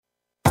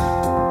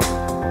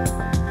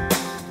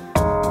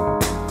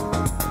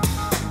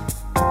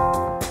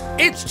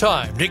It's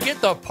time to get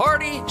the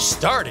party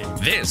started.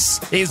 This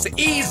is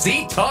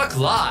Easy Talk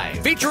Live,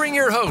 featuring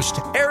your host,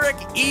 Eric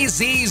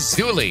Easy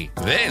Zuli.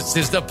 This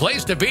is the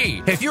place to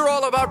be if you're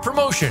all about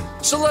promotion,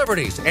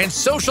 celebrities, and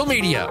social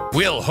media.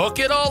 We'll hook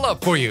it all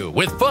up for you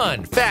with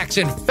fun, facts,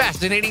 and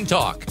fascinating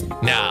talk.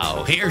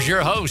 Now, here's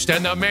your host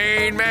and the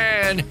main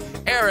man,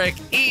 Eric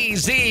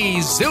Easy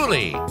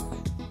Zuli.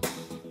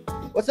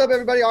 What's up,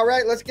 everybody? All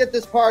right, let's get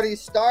this party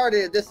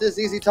started. This is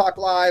Easy Talk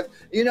Live.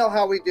 You know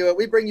how we do it.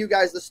 We bring you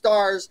guys the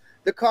stars,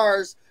 the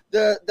cars,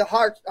 the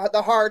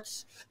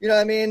hearts. You know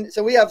what I mean?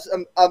 So we have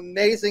some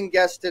amazing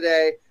guests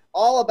today,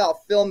 all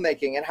about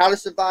filmmaking and how to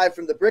survive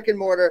from the brick and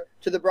mortar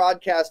to the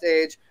broadcast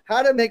age,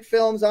 how to make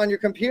films on your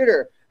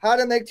computer, how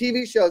to make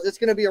TV shows. It's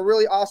going to be a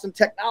really awesome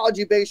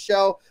technology-based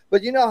show,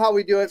 but you know how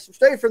we do it.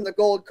 Straight from the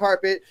gold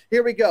carpet.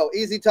 Here we go.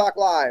 Easy Talk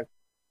Live.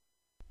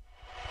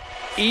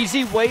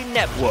 Easy Way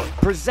Network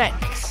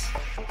presents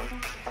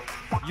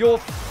your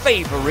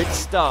favorite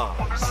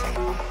stars.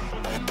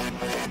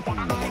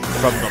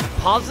 From the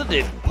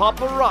positive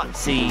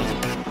paparazzi,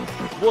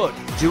 we're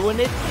doing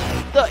it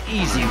the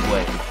easy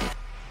way.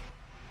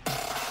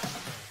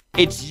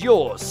 It's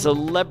your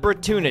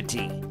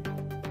celebrity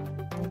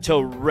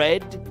to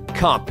red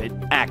carpet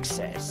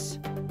access.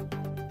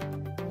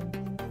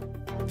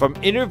 From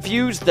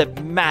interviews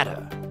that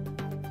matter,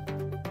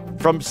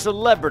 from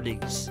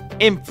celebrities,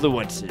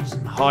 influencers,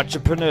 and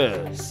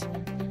entrepreneurs,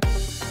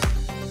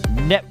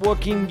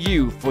 networking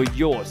you for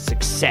your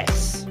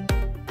success.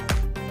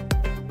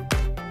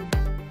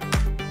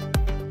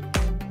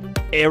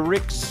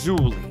 Eric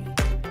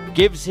Zuli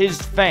gives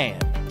his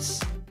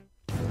fans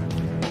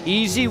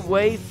Easy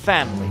Way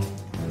family,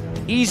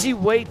 Easy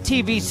Way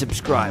TV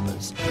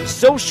subscribers,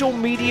 social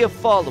media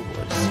followers,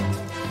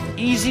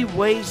 Easy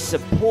Way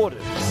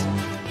supporters,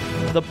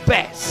 the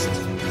best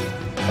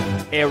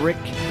of Eric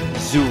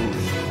Zuli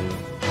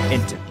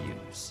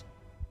interviews.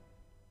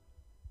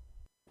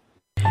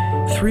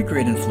 3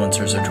 great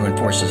influencers have joined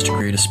forces to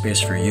create a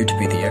space for you to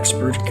be the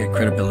expert, get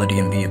credibility,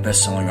 and be a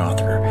best-selling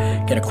author.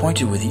 Get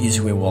acquainted with the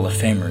EasyWay Wall of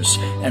Famers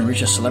and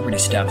reach a celebrity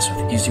status with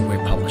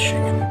EasyWay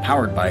Publishing,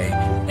 powered by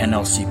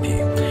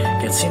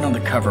NLCP. Get seen on the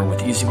cover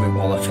with EasyWay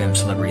Wall of Fame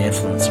celebrity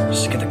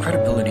influencers. Get the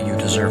credibility you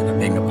deserve by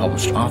being a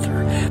published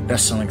author,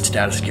 best-selling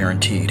status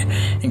guaranteed.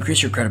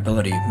 Increase your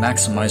credibility,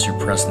 maximize your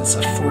presence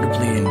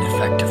affordably and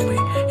effectively.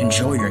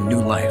 Enjoy your new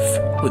life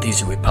with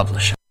EasyWay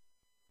Publishing.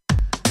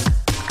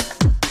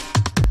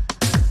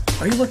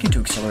 Are you looking to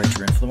accelerate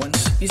your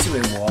influence?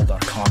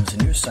 EasyWayWall.com is a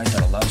new site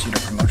that allows you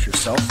to promote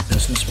yourself,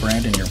 business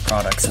brand, and your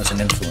products as an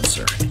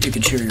influencer. You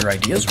can share your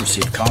ideas,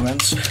 receive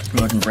comments,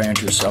 promote and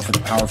brand yourself with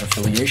the power of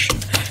affiliation.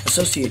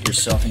 Associate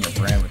yourself and your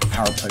brand with the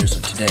power players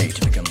of today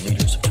to become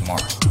leaders of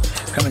tomorrow.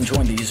 Come and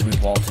join the EasyWay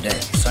Wall today.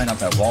 Sign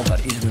up at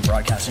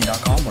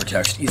wall.easywaybroadcasting.com or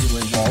text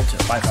EasyWayWall to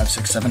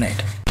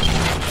 55678.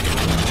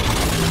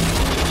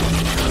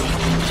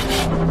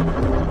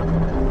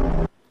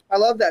 I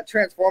love that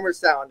Transformers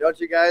sound, don't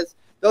you guys?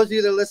 Those of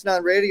you that listen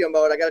on radio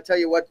mode, I got to tell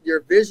you what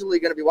you're visually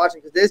going to be watching,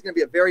 because today's going to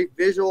be a very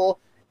visual,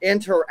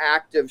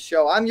 interactive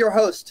show. I'm your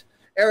host,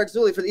 Eric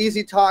Zuli, for the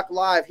Easy Talk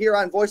Live here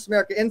on Voice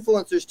America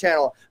Influencers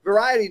Channel,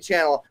 Variety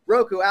Channel,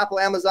 Roku, Apple,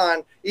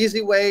 Amazon,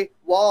 Easy Way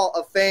Wall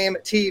of Fame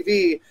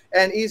TV,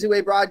 and Easy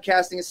Way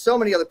Broadcasting, and so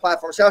many other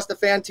platforms. Shout out to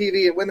Fan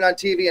TV and Women on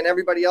TV and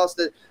everybody else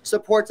that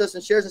supports us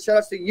and shares. And shout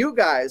outs to you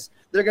guys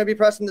that are going to be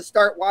pressing the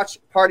start watch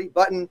party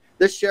button,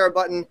 the share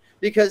button,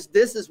 because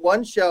this is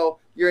one show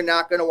you're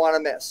not going to want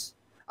to miss.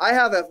 I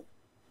have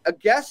a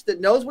guest that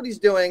knows what he's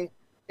doing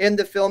in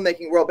the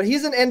filmmaking world, but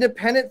he's an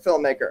independent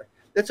filmmaker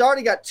that's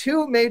already got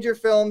 2 major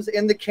films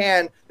in the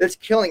can that's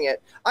killing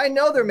it. I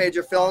know they're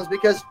major films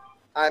because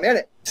I'm in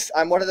it.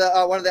 I'm one of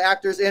the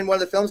actors in one of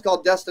the films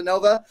called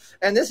Destinova,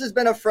 and this has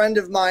been a friend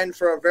of mine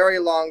for a very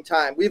long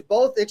time. We've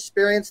both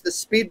experienced the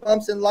speed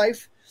bumps in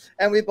life,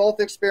 and we both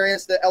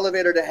experienced the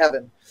elevator to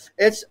heaven.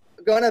 It's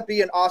going to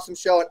be an awesome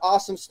show, an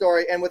awesome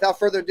story, and without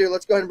further ado,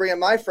 let's go ahead and bring in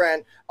my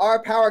friend,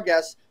 our power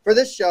guest for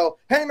this show,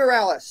 Henny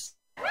Morales.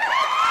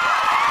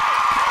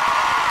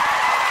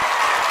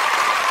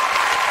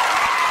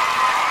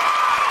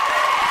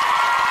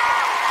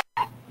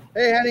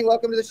 Hey, Henning,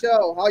 welcome to the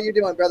show. How you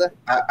doing, brother?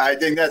 I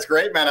think that's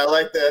great, man. I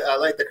like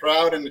the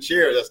crowd and the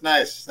cheer. That's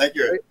nice. Thank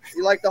you.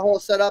 You like the whole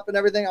setup and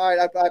everything? All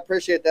right, I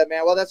appreciate that,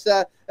 man. Well, that's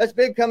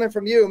big coming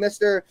from you,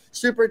 Mr.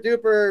 Super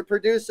Duper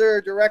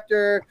producer,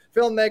 director,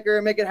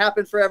 filmmaker. Make it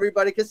happen for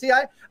everybody. Because see,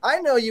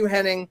 I know you,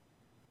 Henning,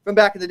 from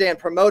back in the day in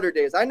promoter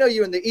days. I know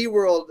you in the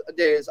E-World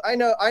days. I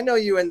know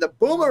you in the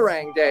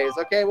Boomerang days.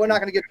 Okay, we're not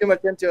going to get too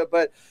much into it,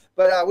 but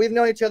we've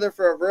known each other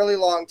for a really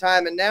long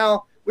time, and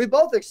now we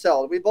both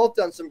excelled. We've both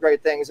done some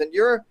great things, and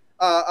you're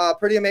a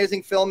pretty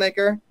amazing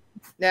filmmaker.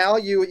 Now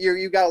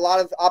you got a lot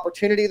of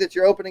opportunity that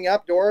you're opening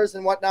up doors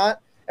and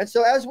whatnot. And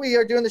so as we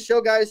are doing the show,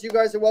 guys, you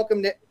guys are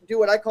welcome to do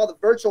what I call the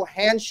virtual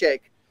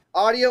handshake,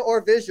 audio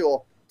or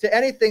visual, to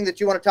anything that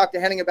you want to talk to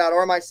Henning about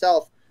or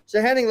myself. So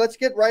Henning, let's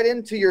get right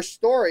into your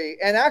story.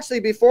 And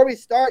actually, before we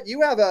start,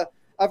 you have a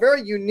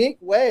very unique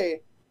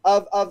way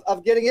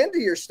of getting into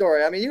your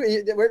story. I mean,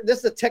 this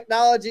is a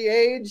technology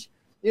age.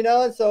 you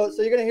know, and so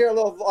you're going to hear a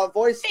little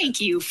voice.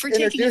 Thank you for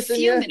taking a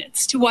few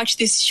minutes to watch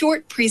this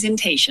short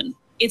presentation.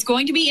 It's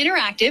going to be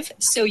interactive,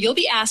 so you'll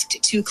be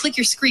asked to click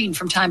your screen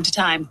from time to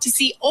time to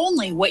see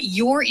only what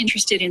you're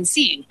interested in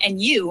seeing,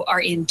 and you are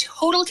in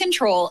total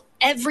control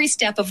every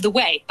step of the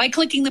way by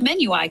clicking the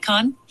menu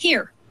icon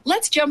here.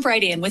 Let's jump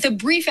right in with a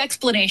brief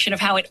explanation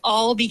of how it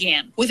all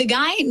began with a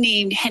guy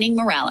named Henning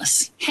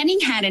Morales. Henning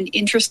had an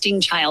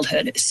interesting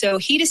childhood, so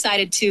he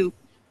decided to...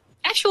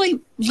 Actually,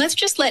 let's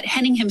just let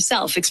Henning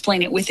himself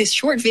explain it with this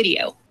short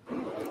video.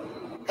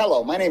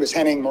 Hello, my name is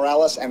Henning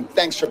Morales, and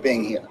thanks for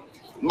being here.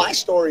 My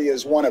story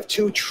is one of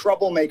two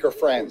troublemaker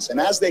friends, and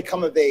as they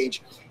come of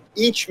age,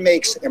 each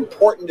makes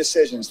important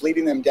decisions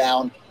leading them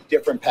down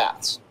different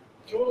paths.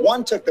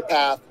 One took the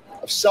path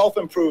of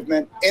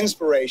self-improvement,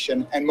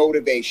 inspiration, and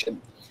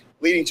motivation,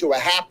 leading to a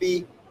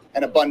happy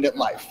and abundant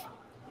life.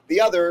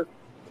 The other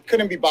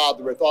couldn't be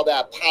bothered with all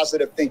that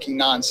positive thinking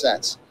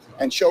nonsense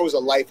and chose a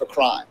life of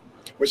crime,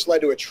 which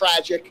led to a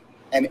tragic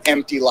and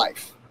empty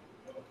life.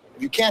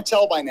 If you can't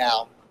tell by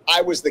now,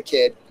 I was the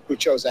kid who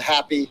chose a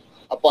happy,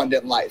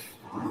 abundant life.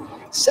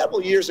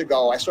 Several years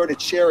ago, I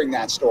started sharing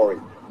that story,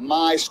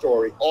 my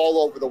story,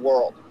 all over the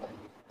world.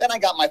 Then I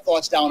got my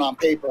thoughts down on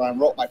paper and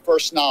wrote my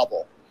first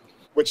novel,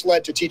 which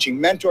led to teaching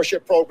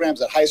mentorship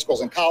programs at high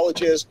schools and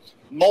colleges,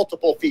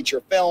 multiple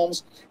feature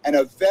films, and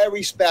a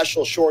very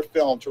special short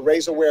film to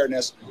raise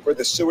awareness for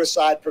the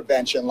Suicide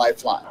Prevention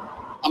Lifeline.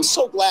 I'm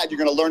so glad you're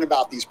going to learn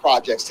about these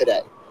projects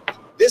today.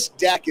 This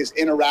deck is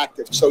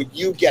interactive, so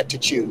you get to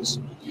choose.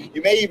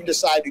 You may even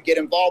decide to get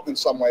involved in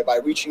some way by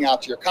reaching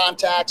out to your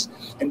contacts,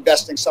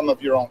 investing some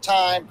of your own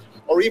time,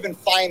 or even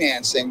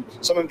financing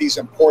some of these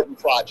important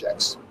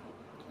projects.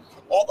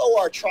 Although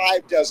our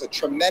tribe does a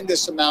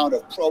tremendous amount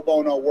of pro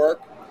bono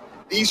work,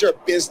 these are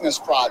business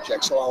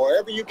projects, so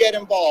however you get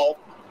involved,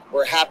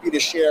 we're happy to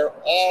share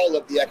all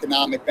of the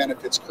economic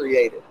benefits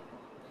created.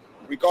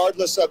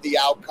 Regardless of the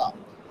outcome,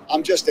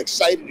 I'm just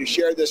excited to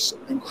share this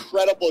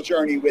incredible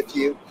journey with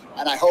you,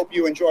 and I hope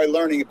you enjoy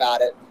learning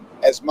about it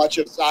as much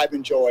as I've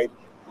enjoyed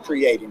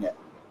creating it.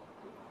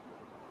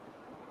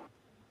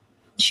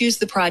 Choose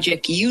the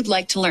project you'd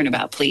like to learn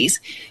about,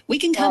 please. We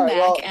can come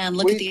back and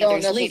look at the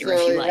others later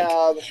if you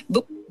like.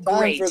 But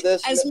great. For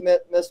this,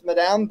 Miss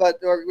Madame, but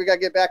we got to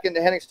get back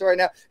into Henning's story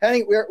now.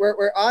 Henning,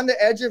 we're on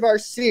the edge of our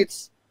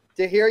seats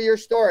to hear your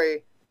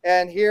story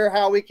and hear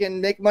how we can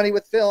make money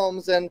with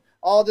films and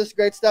all this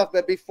great stuff.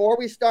 But before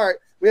we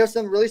start, we have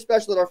something really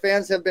special that our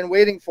fans have been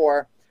waiting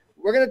for.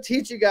 We're going to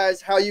teach you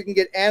guys how you can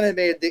get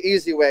animated the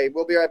easy way.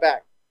 We'll be right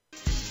back.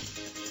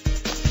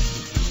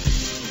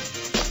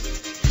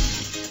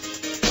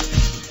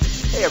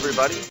 Hey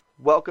everybody,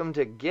 welcome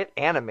to Get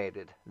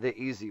Animated the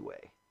Easy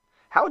Way.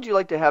 How would you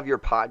like to have your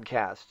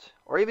podcast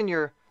or even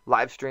your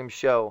live stream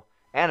show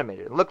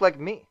animated and look like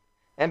me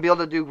and be able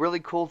to do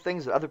really cool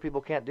things that other people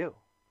can't do?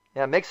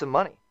 Yeah, make some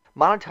money.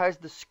 Monetize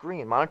the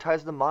screen,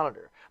 monetize the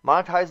monitor,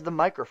 monetize the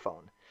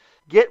microphone.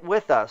 Get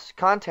with us.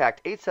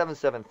 Contact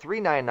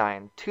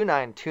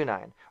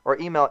 877-399-2929 or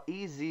email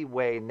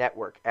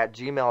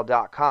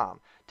easywaynetwork@gmail.com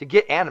to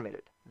get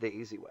animated the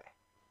easy way.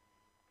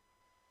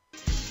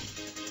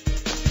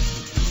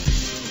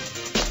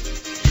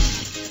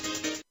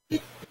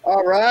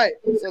 All right,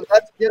 so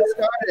let's get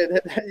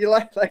started. You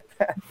like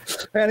that?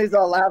 Manny's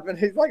all laughing.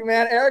 He's like,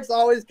 man, Eric's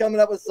always coming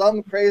up with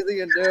something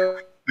crazy and new.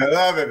 I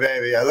love it,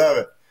 baby. I love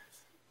it.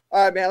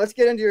 All right, man, let's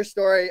get into your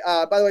story.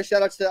 By the way,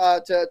 shout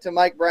out to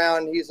Mike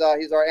Brown. He's our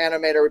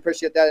animator. We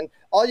appreciate that. And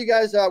all you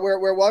guys,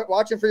 we're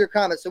watching for your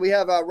comments. So we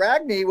have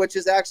Ragni, which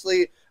is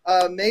actually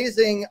an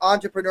amazing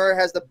entrepreneur,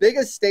 has the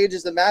biggest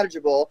stages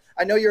imaginable.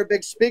 I know you're a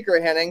big speaker,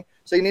 Henning,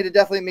 so you need to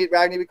definitely meet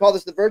Ragni. We call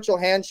this the virtual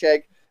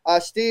handshake.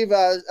 Steve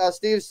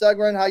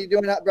Sugren, how you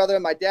doing, brother?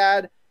 My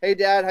dad. Hey,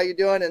 Dad, how you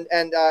doing?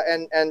 And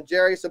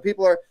Jerry. So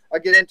people are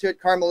getting into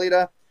it.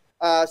 Carmelita.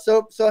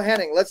 So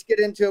Henning, let's get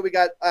into it. We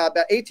got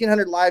about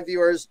 1,800 live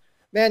viewers.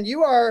 Man,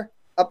 you are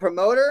a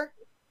promoter,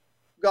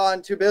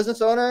 gone to business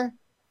owner,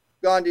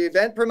 gone to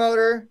event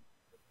promoter,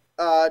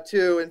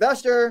 to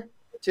investor,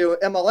 to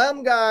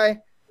MLM guy,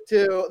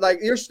 to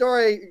like your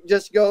story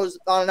just goes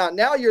on and on.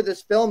 Now you're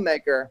this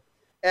filmmaker,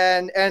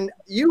 and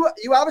you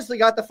obviously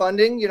got the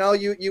funding. You know,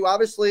 you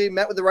obviously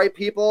met with the right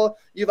people.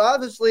 You've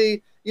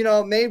obviously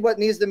made what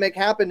needs to make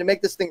happen to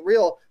make this thing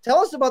real. Tell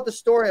us about the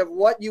story of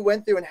what you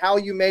went through and how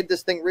you made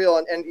this thing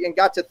real and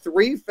got to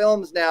 3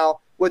 films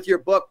now with your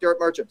book, Dirt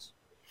Merchants.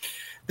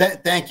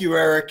 Thank you,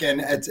 Eric. And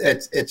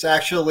it's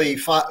actually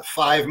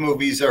 5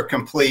 movies are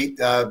complete,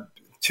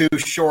 2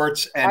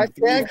 shorts. And I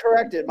stand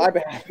corrected. My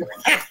bad.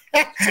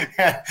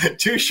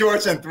 2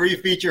 shorts and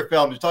 3 feature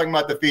films. You're talking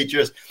about the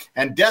features.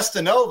 And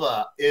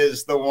Destinova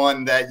is the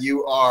one that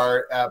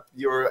you're a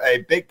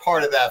big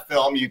part of that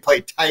film. You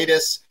play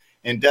Titus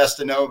in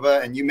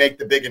Destinova, and you make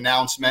the big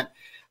announcement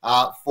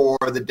for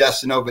the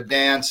Destinova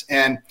dance.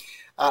 And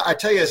I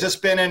tell you, it's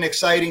just been an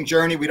exciting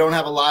journey. We don't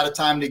have a lot of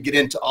time to get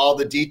into all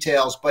the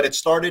details, but it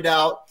started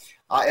out,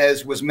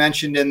 as was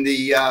mentioned in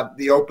the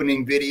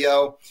opening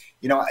video.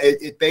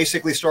 It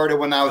basically started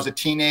when I was a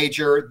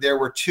teenager. There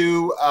were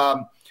 2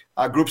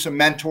 groups of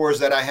mentors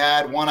that I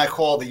had. One I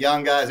call the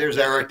young guys. There's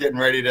Eric getting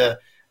ready to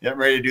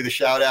do the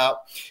shout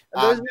out.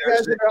 Those of you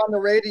guys that are on the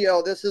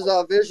radio, this is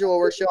a visual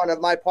we're showing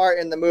of my part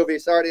in the movie.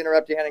 Sorry to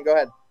interrupt you, Henning. Go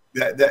ahead.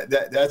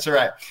 That's all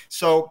right.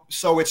 So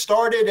it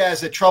started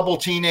as a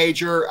troubled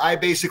teenager. I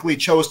basically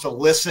chose to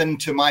listen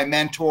to my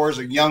mentors,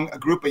 a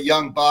group of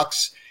young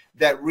bucks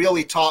that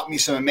really taught me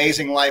some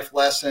amazing life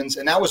lessons.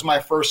 And that was my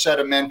first set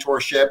of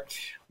mentorship.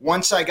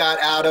 Once I got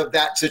out of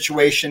that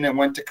situation and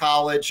went to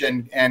college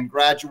and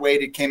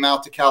graduated, came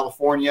out to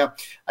California,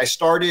 I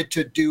started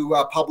to do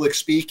public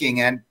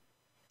speaking. And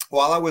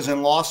while I was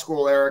in law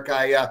school, Eric,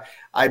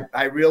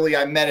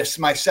 I met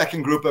my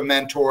second group of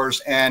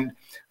mentors, and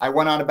I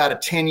went on about a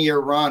 10-year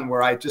run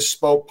where I just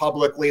spoke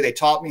publicly. They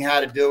taught me how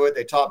to do it.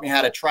 They taught me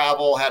how to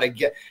travel, how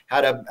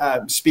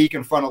to speak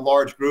in front of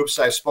large groups.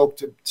 I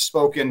spoke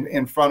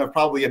in front of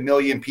probably 1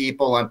 million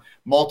people on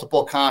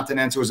multiple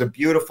continents. It was a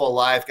beautiful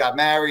life. Got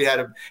married,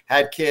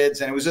 had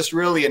kids, and it was just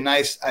really a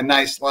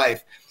nice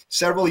life.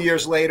 Several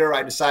years later,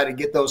 I decided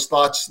to get those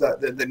thoughts,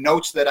 the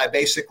notes that I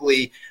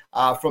basically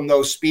from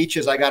those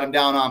speeches, I got them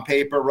down on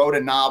paper, wrote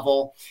a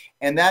novel.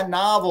 And that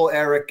novel,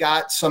 Eric,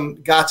 got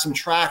some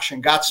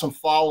traction, got some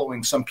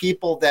following. Some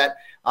people that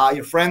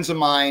friends of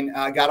mine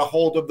got a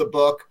hold of the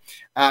book,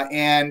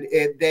 and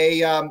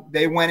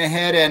they went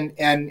ahead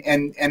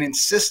and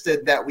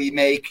insisted that we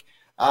make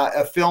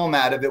a film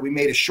out of it. We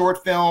made a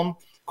short film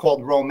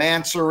called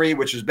Romancery,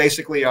 which is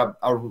basically a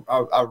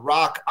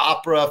rock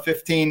opera,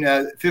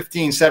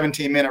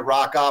 17-minute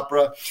rock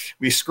opera.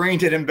 We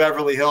screened it in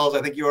Beverly Hills.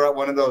 I think you were at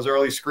one of those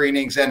early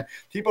screenings, and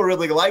people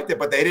really liked it,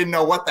 but they didn't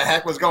know what the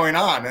heck was going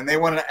on, and they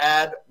wanted to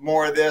add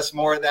more of this,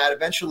 more of that.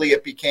 Eventually,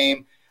 it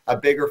became a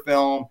bigger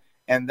film,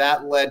 and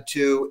that led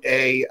to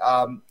a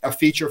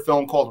feature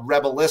film called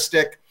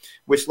Rebelistic,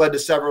 which led to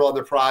several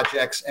other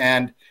projects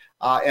and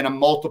a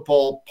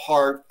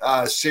multiple-part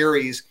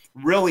series,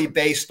 really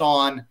based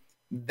on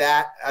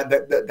that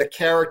the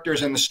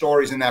characters and the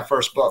stories in that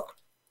first book.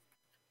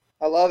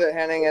 I love it,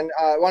 Henning. And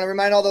I want to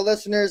remind all the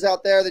listeners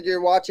out there that you're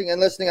watching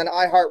and listening on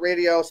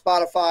iHeartRadio,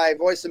 Spotify,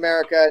 Voice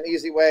America, and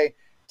Easy Way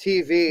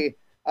TV.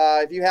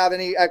 If you have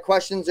any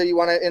questions or you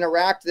want to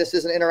interact, this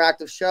is an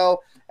interactive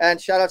show. And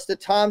shout outs to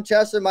Tom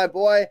Chesser, my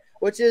boy,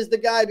 which is the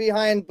guy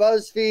behind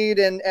BuzzFeed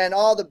and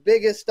all the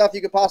biggest stuff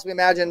you could possibly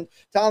imagine.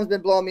 Tom's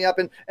been blowing me up.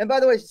 And by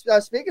the way,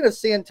 speaking of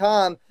seeing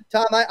Tom,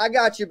 I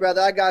got you,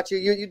 brother. I got you.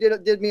 You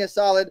did me a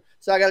solid,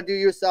 so I got to do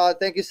you a solid.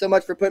 Thank you so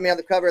much for putting me on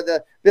the cover of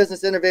the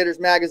Business Innovators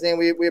magazine.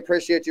 We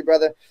appreciate you,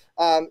 brother.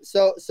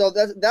 So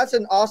that's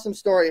an awesome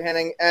story,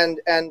 Henning.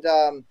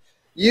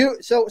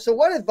 So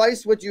what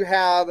advice would you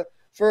have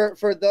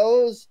for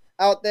those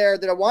out there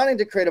that are wanting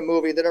to create a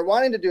movie, that are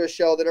wanting to do a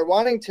show, that are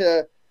wanting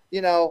to,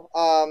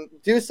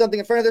 do something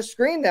in front of their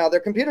screen now,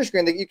 their computer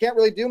screen, that you can't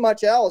really do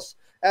much else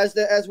as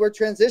we're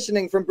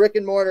transitioning from brick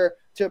and mortar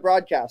to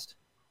broadcast?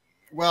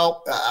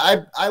 Well,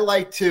 I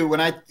like to, when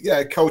I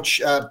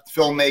coach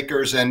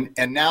filmmakers,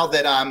 and now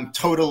that I'm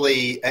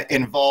totally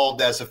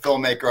involved as a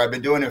filmmaker, I've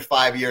been doing it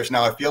 5 years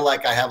now. I feel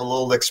like I have a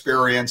little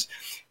experience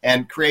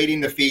and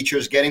creating the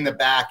features, getting the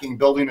backing,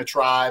 building a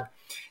tribe.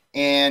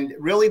 And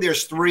really,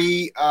 there's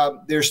three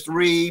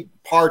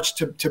parts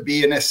to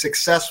being a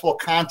successful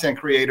content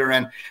creator,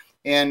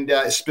 and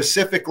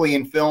specifically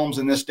in films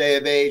in this day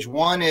of age.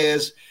 One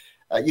is,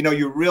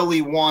 you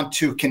really want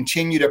to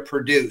continue to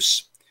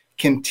produce.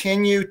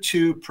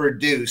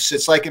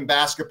 It's like in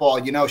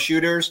basketball,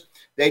 shooters,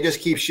 they just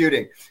keep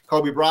shooting.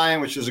 Kobe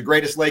Bryant, which is the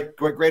greatest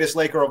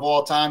Laker of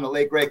all time, the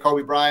late great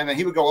Kobe Bryant, and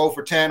he would go 0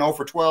 for 10, 0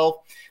 for 12.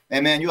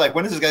 And man, you're like,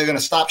 when is this guy going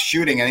to stop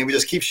shooting? And he would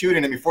just keep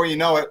shooting. And before you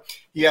know it,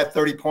 he had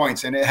 30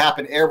 points. And it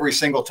happened every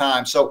single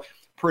time. So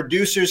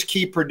producers,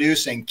 keep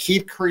producing,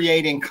 keep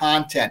creating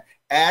content,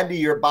 add to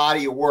your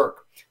body of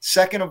work.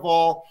 Second of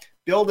all,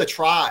 build a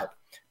tribe.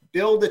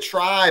 Build a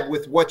tribe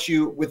with what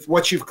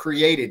you've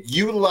created.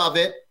 You love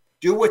it.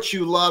 Do what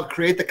you love,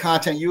 create the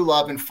content you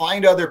love, and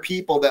find other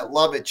people that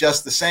love it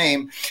just the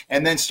same,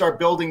 and then start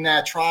building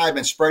that tribe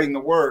and spreading the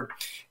word.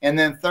 And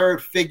then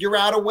third, figure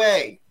out a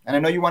way. And I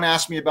know you want to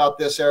ask me about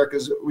this, Eric,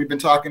 because we've been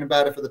talking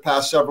about it for the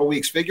past several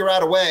weeks. Figure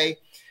out a way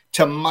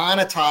to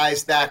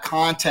monetize that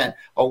content,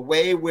 a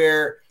way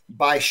where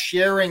by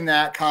sharing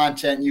that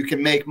content, you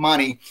can make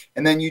money,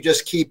 and then you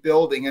just keep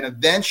building. And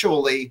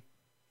eventually,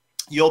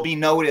 you'll be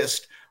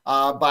noticed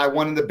by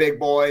one of the big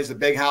boys, the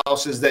big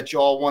houses that you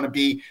all want to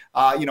be,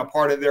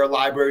 part of their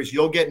libraries.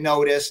 You'll get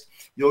noticed,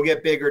 you'll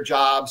get bigger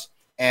jobs,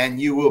 and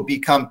you will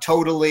become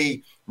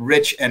totally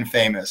rich and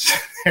famous.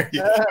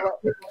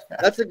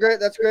 That's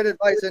great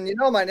advice. And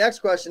my next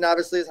question,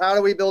 obviously, is how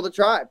do we build a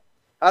tribe?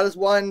 How does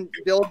one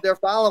build their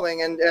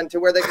following and to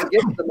where they can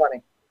get the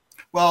money?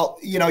 Well,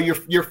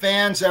 your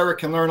fans, Eric,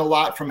 can learn a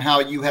lot from how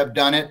you have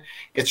done it.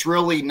 It's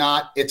really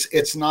not.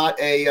 It's not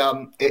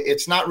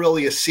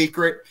really a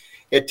secret.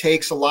 It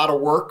takes a lot of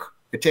work.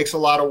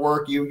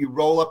 You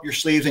roll up your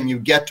sleeves and you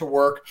get to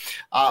work.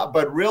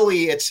 But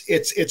really,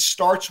 it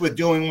starts with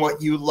doing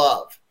what you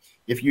love.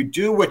 if you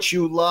do what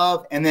you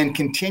love and then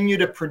continue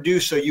to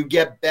produce so you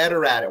get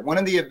better at it. One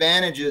of the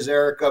advantages,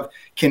 Eric, of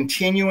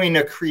continuing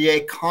to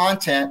create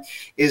content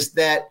is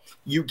that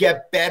you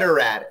get better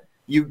at it.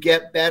 You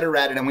get better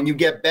at it. And when you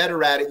get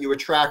better at it, you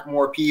attract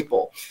more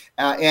people.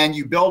 And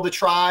you build a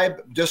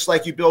tribe just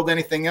like you build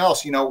anything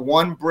else,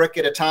 one brick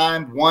at a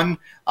time, one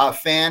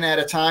fan at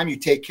a time. You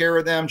take care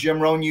of them. Jim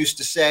Rohn used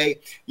to say,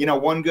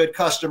 one good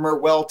customer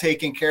well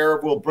taken care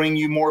of will bring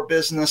you more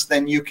business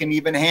than you can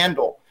even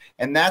handle.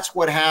 And that's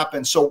what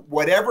happens. So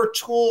whatever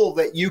tool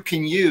that you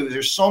can use,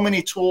 there's so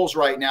many tools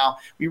right now.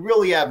 We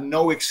really have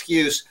no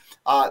excuse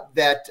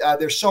that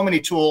there's so many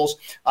tools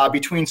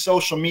between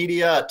social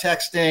media,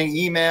 texting,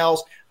 emails,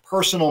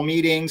 personal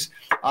meetings.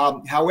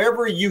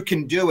 However you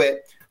can do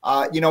it,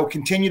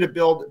 continue to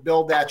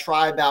build that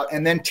tribe out,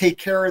 and then take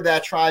care of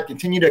that tribe.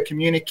 Continue to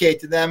communicate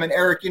to them. And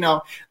Eric, you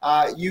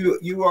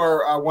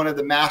are one of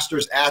the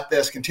masters at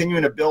this.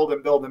 Continuing to build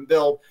and build and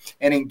build,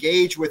 and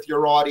engage with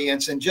your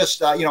audience. And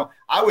just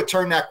I would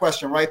turn that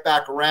question right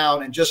back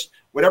around and just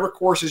whatever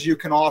courses you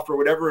can offer,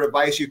 whatever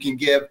advice you can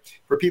give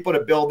for people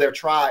to build their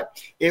tribe.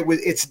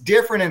 It's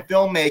different in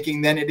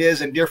filmmaking than it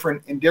is in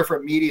different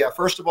media.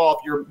 First of all,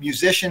 if you're a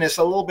musician, it's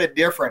a little bit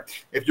different.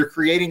 If you're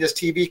creating this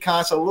TV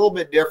content, a little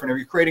bit different. If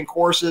you're creating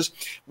courses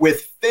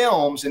with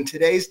films in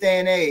today's day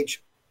and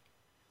age,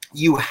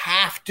 you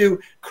have to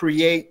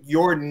create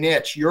your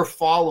niche, your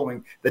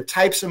following. The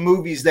types of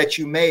movies that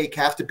you make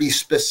have to be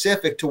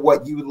specific to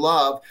what you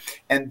love,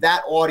 and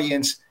that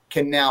audience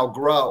can now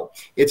grow.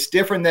 It's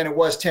different than it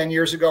was 10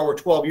 years ago or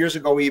 12 years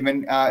ago,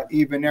 even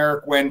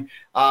Eric, when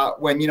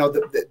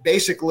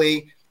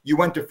basically you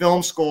went to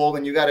film school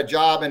and you got a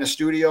job in a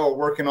studio or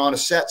working on a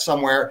set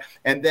somewhere,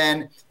 and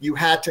then you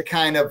had to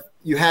kind of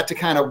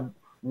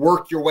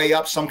work your way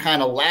up some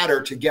kind of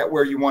ladder to get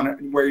where you want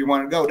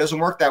to go. It doesn't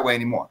work that way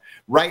anymore.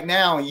 Right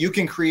now, you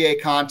can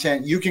create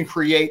content. You can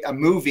create a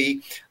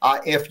movie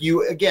if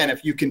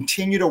you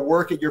continue to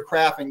work at your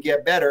craft and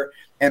get better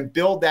and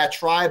build that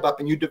tribe up,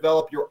 and you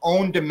develop your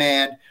own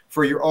demand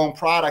for your own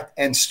product.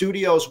 And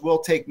studios will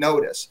take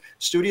notice.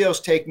 Studios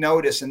take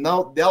notice, and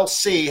they'll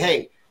see,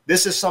 hey,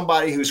 this is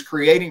somebody who's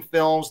creating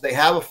films. They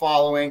have a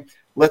following.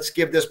 Let's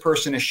give this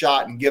person a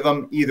shot and give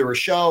them either a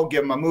show,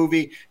 give them a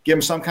movie, give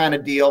them some kind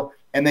of deal,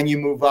 and then you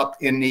move up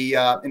in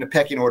the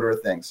pecking order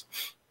of things.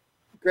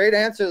 Great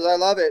answers. I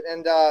love it.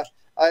 And I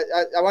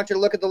want you to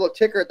look at the little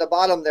ticker at the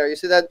bottom there. You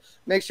see that?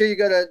 Make sure you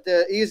go to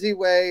the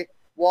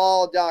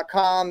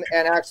easywaywall.com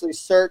and actually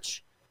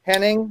search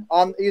Henning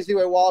on Easy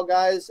Way Wall,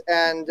 guys,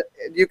 and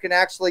you can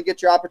actually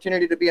get your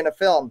opportunity to be in a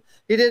film.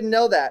 He didn't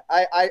know that.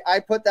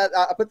 I put that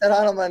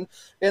on him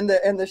in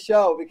the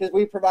show because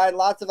we provide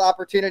lots of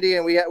opportunity,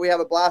 and we have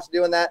a blast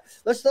doing that.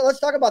 Let's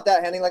talk about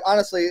that, Henning. Like,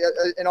 honestly,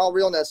 in all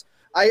realness,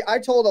 I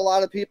told a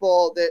lot of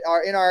people that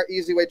are in our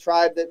Easy Way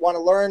tribe that want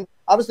to learn,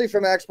 obviously,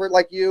 from an expert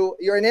like you.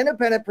 You're an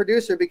independent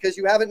producer because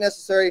you haven't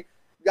necessarily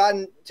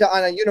gotten to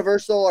on a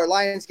Universal or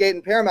Lionsgate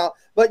and Paramount,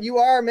 but you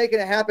are making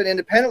it happen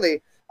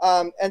independently.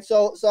 And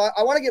so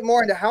I want to get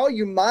more into how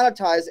you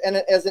monetize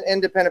as an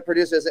independent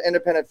producer, as an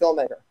independent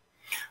filmmaker.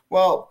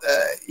 Well,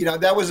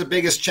 that was the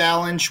biggest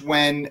challenge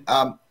when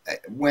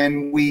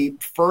we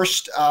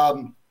first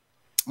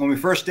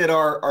did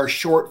our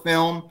short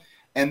film,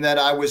 and that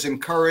I was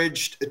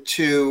encouraged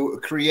to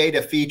create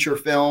a feature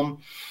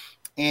film.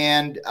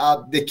 And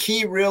the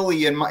key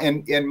really in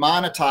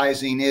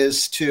monetizing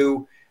is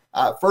to,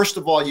 first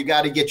of all, you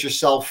got to get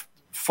yourself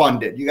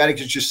funded. You got to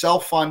get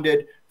yourself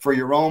funded for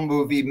your own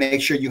movie.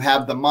 Make sure you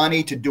have the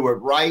money to do it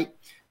right.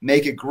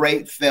 Make a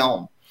great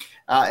film.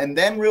 And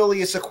then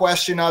really it's a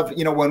question of,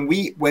 when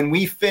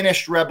we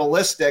finished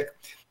Rebellistic,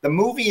 the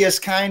movie is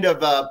kind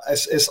of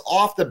is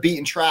off the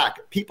beaten track.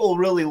 People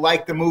really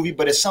like the movie,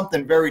 but it's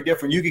something very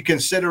different. You could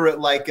consider it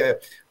like a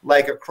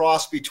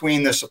cross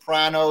between The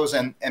Sopranos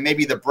and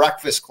maybe The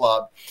Breakfast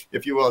Club,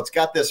 if you will. It's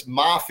got this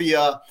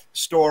mafia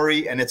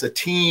story, and it's a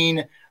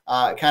teen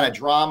kind of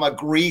drama.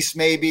 Grease,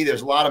 maybe.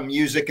 There's a lot of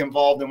music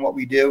involved in what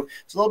we do.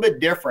 It's a little bit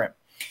different.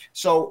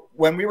 So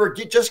when we were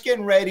just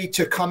getting ready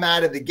to come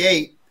out of the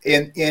gate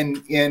in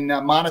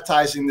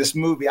monetizing this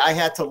movie, I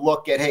had to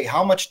look at, hey,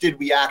 how much did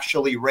we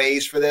actually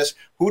raise for this?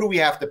 Who do we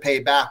have to pay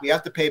back? We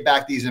have to pay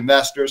back these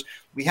investors.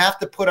 We have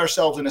to put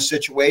ourselves in a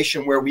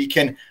situation where we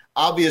can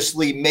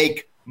obviously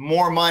make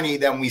more money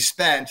than we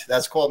spent.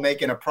 That's called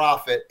making a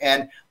profit.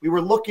 And we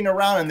were looking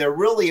around, and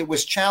it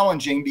was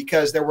challenging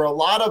because there were a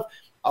lot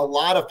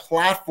of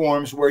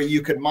platforms where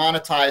you could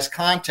monetize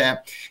content.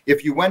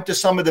 If we went to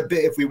some of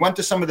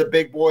the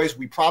big boys,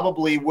 we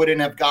probably wouldn't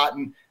have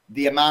gotten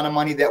the amount of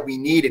money that we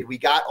needed. We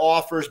got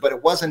offers, but it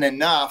wasn't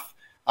enough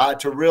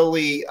to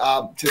really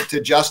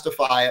to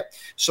justify it.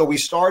 So we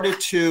started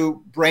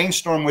to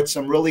brainstorm with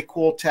some really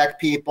cool tech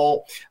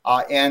people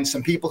and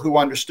some people who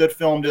understood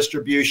film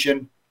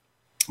distribution.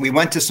 We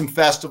went to some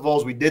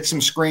festivals, we did some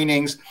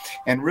screenings,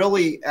 and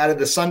really out of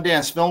the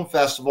Sundance Film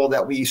Festival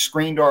that we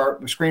screened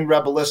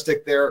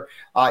Rebellistic there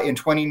in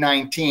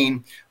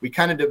 2019, we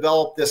kind of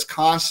developed this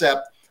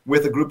concept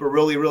with a group of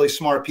really, really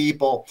smart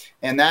people.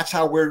 And that's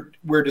how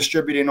we're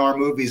distributing our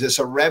movies. It's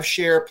a rev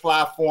share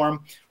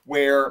platform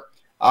where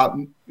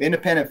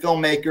independent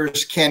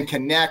filmmakers can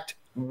connect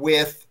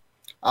with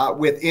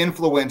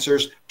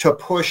influencers to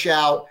push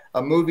out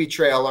a movie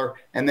trailer,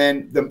 and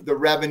then the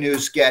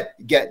revenues get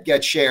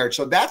shared.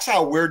 So that's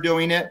how we're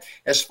doing it.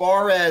 As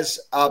far as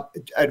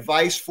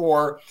advice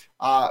for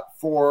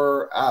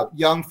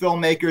young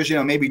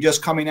filmmakers, maybe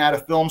just coming out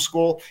of film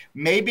school,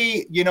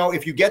 maybe,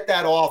 if you get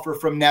that offer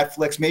from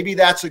Netflix, maybe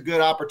that's a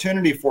good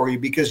opportunity for you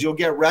because you'll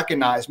get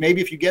recognized.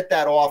 Maybe if you get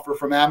that offer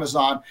from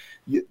Amazon,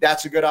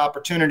 that's a good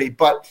opportunity.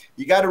 But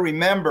you got to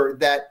remember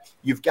that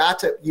you've got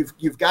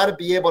to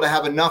be able to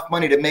have enough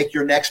money to make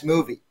your next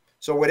movie.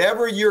 So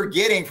whatever you're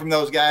getting from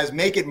those guys,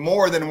 make it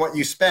more than what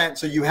you spent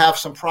so you have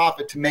some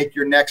profit to make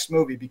your next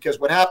movie. Because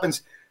what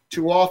happens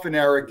too often,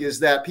 Eric, is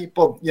that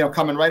people,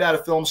 coming right out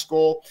of film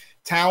school,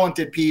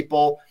 talented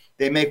people,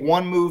 they make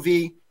one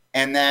movie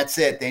and that's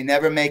it. They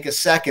never make a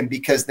second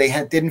because they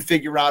didn't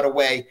figure out a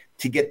way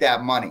to get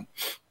that money.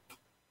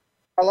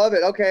 I love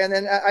it. Okay, and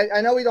then I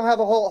know we don't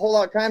have a whole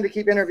lot of time to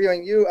keep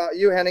interviewing you,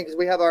 Henning, because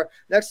we have our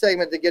next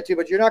segment to get to,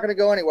 but you're not going to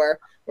go anywhere.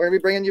 We're going to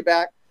be bringing you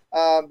back.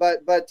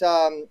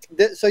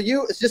 So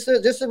you just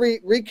to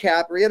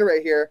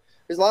reiterate here,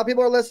 because a lot of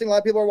people are listening, a lot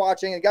of people are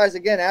watching, and guys,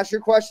 again, ask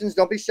your questions.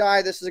 Don't be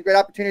shy. This is a great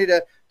opportunity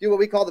to do what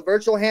we call the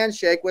virtual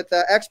handshake with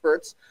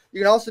experts. You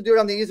can also do it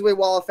on the Easy Way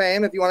Wall of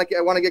Fame if you want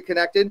to get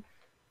connected.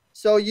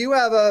 So you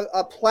have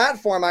a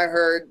platform, I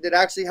heard, that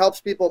actually helps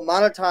people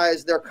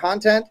monetize their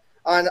content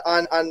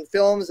on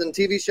films and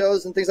TV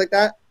shows and things like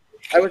that.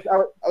 I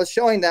was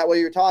showing that while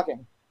you were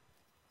talking.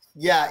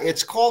 Yeah,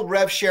 it's called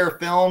RevShare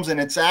Films, and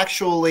it's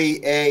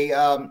actually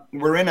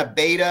we're in a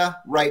beta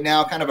right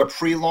now, kind of a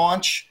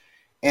pre-launch,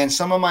 and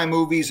some of my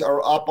movies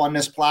are up on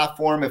this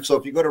platform. If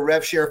you go to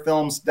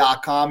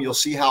RevShareFilms.com, you'll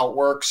see how it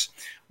works.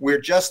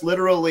 We're just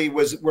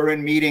we're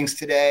in meetings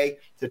today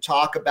to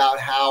talk about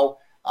how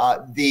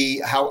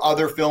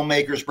other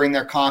filmmakers bring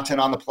their content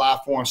on the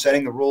platform,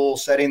 setting the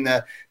rules, setting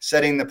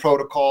the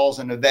protocols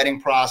and the vetting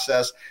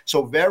process.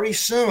 So very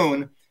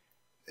soon.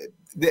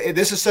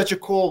 This is such a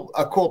cool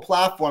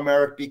platform,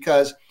 Eric,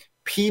 because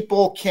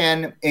people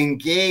can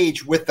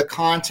engage with the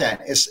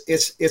content.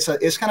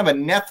 It's kind of a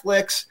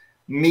Netflix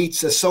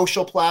meets a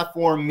social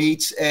platform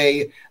meets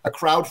a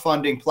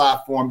crowdfunding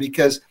platform,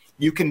 because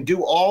you can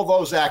do all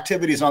those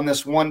activities on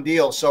this one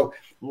deal. So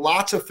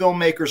lots of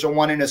filmmakers are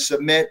wanting to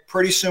submit.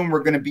 Pretty soon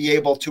we're going to be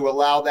able to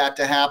allow that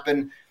to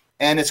happen,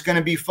 and it's going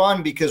to be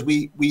fun because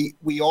we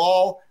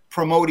all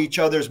promote each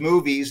other's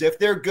movies if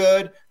they're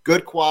good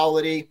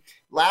quality.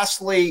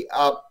 Lastly,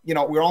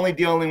 we're only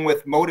dealing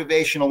with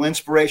motivational,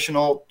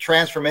 inspirational,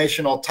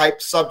 transformational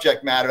type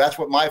subject matter. That's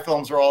what my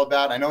films are all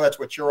about. I know that's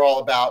what you're all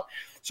about.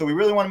 So we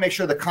really want to make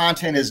sure the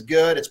content is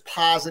good, it's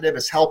positive,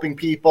 it's helping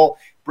people,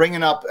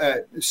 bringing up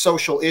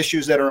social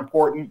issues that are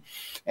important.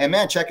 And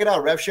man, check it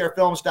out,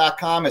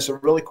 RevShareFilms.com. It's a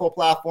really cool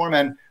platform,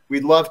 and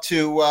we'd love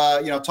to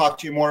talk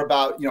to you more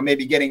about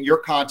maybe getting your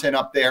content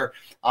up there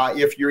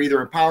if you're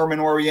either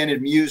empowerment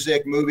oriented,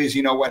 music,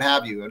 movies, what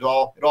have you. It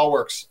all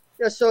works.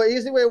 Yeah, so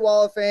Easy Way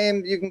Wall of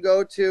Fame, you can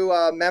go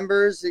to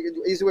members,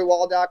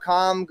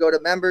 easywaywall.com, go to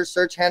members,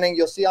 search Henning.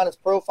 You'll see on his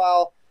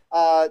profile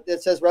that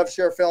says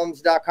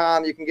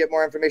RevShareFilms.com. You can get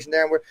more information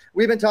there. And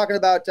we've been talking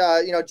about,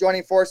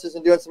 joining forces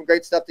and doing some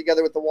great stuff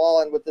together with the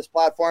Wall and with this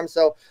platform.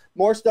 So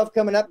more stuff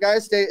coming up,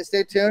 guys.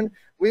 Stay tuned.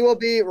 We will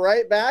be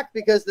right back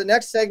because the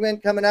next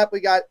segment coming up, we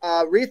got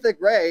Retha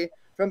Gray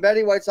from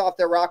Betty White's Off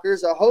Their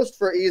Rockers, a host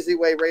for Easy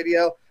Way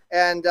Radio.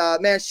 And,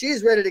 man,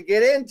 she's ready to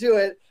get into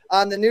it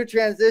on the new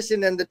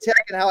transition and the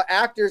tech and how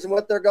actors and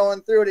what they're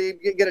going through to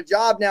get a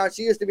job now. And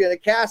she used to be in a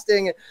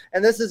casting,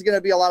 and this is going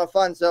to be a lot of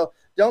fun. So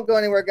don't go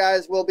anywhere,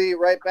 guys. We'll be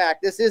right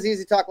back. This is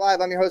Easy Talk Live.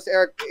 I'm your host,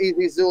 Eric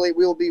Easy Zuli.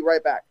 We will be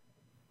right back.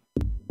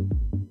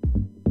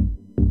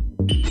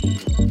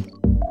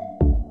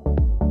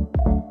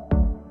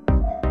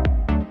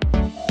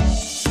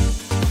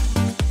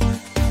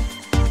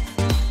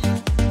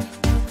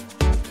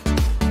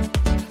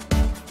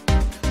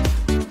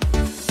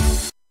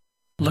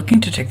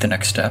 Looking to take the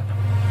next step?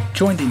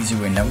 Join the Easy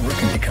Way Network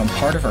and become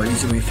part of our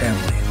Easy Way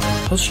family.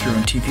 Host your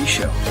own TV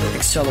show.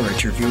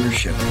 Accelerate your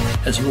viewership,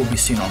 as you will be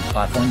seen on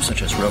platforms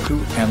such as Roku,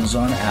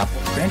 Amazon,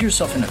 Apple. Brand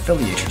yourself and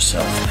affiliate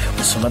yourself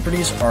with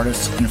celebrities,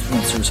 artists,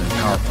 influencers, and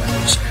power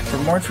players. For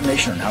more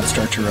information on how to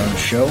start your own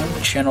show,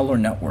 channel, or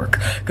network,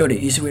 go to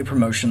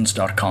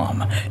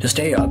easywaypromotions.com. To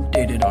stay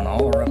updated on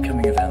all our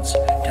upcoming events,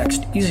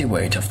 text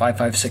EasyWay to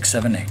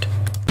 55678.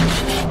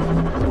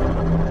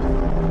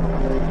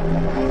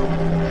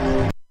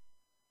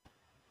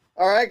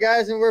 All right,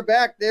 guys, and we're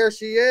back. There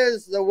she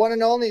is, the one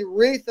and only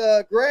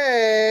Retha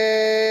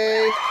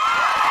Gray.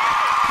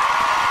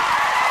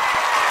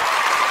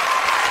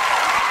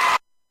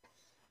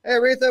 Hey,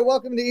 Retha,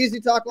 welcome to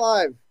Easy Talk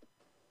Live.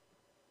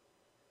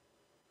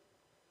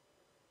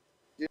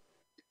 Do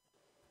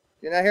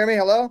you not hear me?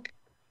 Hello?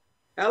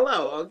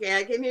 Hello. Okay,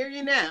 I can hear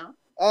you now.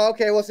 Oh,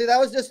 okay. Well, see, that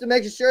was just to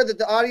make sure that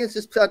the audience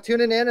is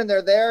tuning in and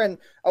they're there. And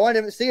I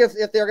wanted to see if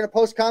they're going to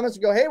post comments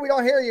and go, hey, we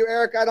don't hear you,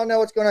 Eric. I don't know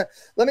what's going to.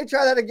 Let me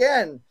try that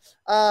again.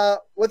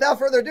 Without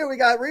further ado, we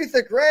got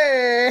Retha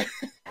Gray.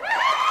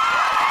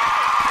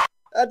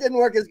 That didn't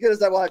work as good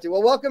as I wanted to.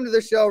 Well, welcome to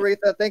the show,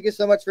 Retha. Thank you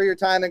so much for your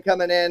time and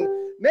coming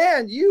in.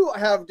 Man, you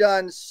have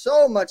done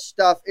so much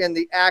stuff in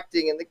the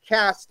acting and the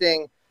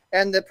casting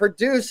and the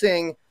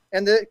producing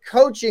and the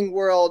coaching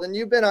world. And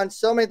you've been on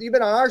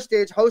our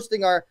stage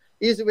hosting our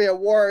Easy Way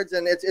Awards,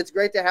 and it's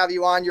great to have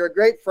you on. You're a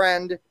great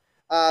friend,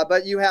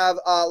 but you have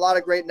a lot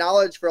of great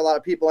knowledge for a lot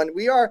of people. And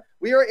we are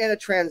in a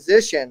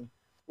transition.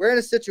 We're in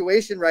a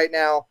situation right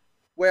now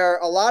where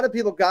a lot of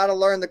people got to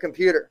learn the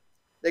computer.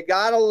 They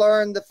got to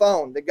learn the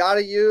phone. They got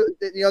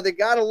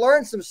to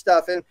learn some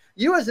stuff. And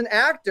you as an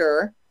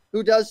actor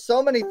who does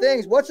so many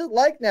things, what's it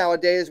like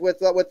nowadays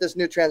with this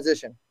new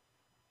transition?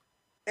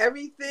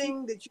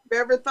 Everything that you've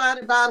ever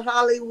thought about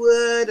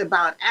Hollywood,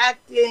 about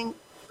acting,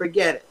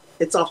 forget it.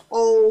 It's a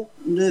whole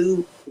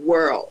new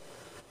world.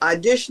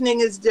 Auditioning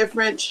is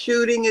different.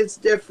 Shooting is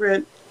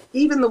different.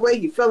 Even the way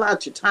you fill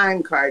out your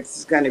time cards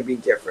is going to be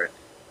different.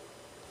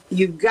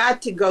 You've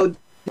got to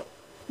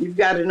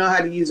know how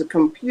to use a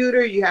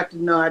computer. You have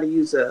to know how to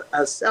use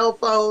a cell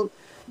phone.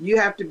 You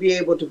have to be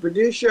able to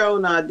produce your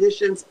own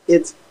auditions.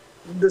 It's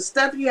the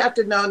stuff you have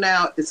to know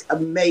now is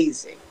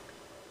amazing.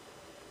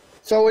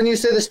 So when you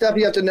say the stuff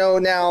you have to know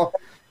now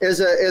is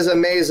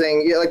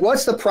amazing, like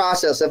what's the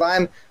process? If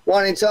I'm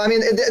wanting to, I mean,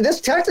 this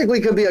technically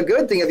could be a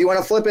good thing if you want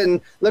to flip it and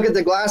look at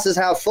the glasses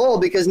half full,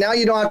 because now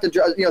you don't have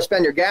to,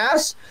 spend your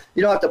gas.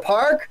 You don't have to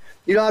park.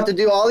 You don't have to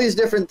do all these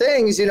different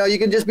things. You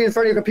can just be in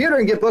front of your computer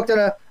and get booked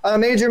on a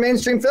major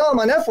mainstream film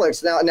on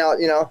Netflix now.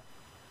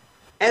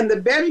 And the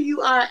better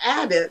you are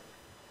at it,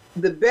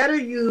 the better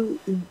you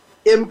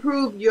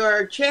improve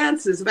your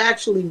chances of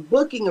actually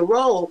booking a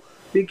role,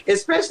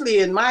 especially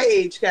in my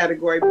age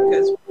category,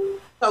 because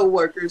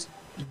co-workers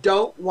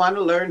don't want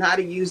to learn how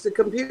to use the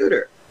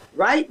computer.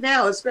 Right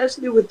now,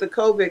 especially with the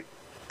COVID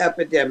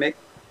epidemic,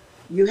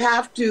 you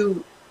have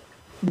to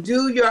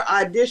do your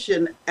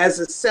audition as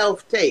a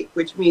self-tape,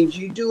 which means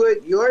you do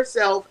it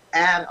yourself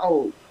at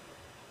home.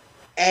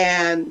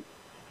 And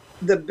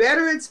the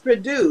better it's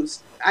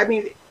produced, I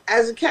mean,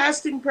 as a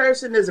casting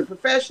person, as a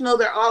professional,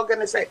 they're all going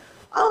to say,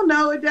 oh,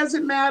 no, it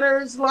doesn't matter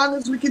as long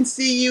as we can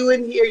see you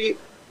and hear you.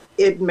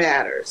 It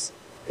matters.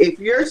 If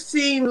your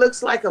scene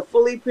looks like a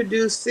fully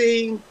produced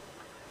scene,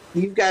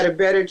 you've got a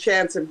better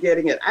chance of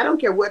getting it. I don't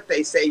care what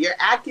they say. Your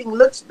acting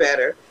looks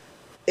better.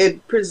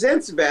 It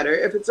presents better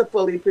if it's a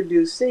fully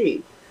produced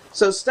scene.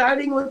 So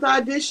starting with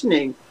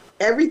auditioning,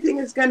 everything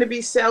is going to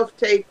be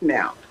self-taped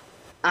now.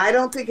 I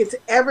don't think it's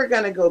ever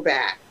going to go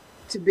back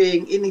to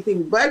being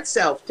anything but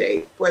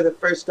self-taped for the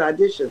first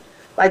audition.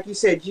 Like you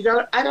said,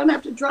 I don't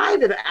have to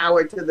drive an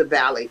hour to the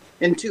Valley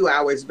and 2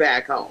 hours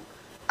back home.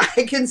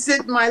 I can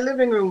sit in my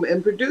living room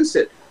and produce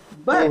it.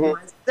 But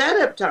my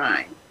setup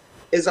time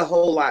is a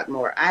whole lot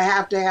more. I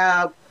have to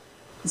have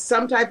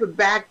some type of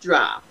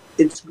backdrop.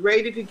 It's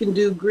great if you can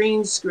do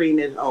green screen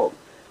at home.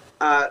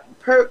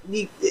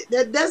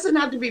 That doesn't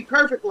have to be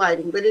perfect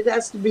lighting, but it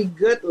has to be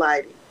good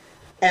lighting.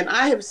 And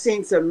I have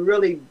seen some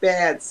really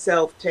bad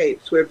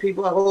self-tapes where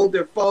people hold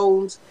their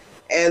phones,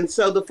 and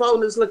so the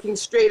phone is looking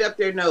straight up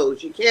their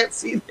nose. You can't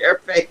see their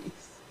face.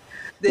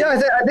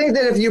 I think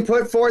that if you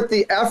put forth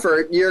the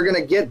effort, you're going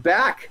to get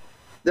back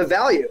the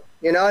value,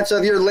 And so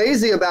if you're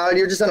lazy about it,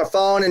 you're just on a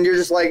phone and you're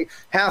just like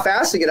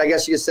half-assing it, I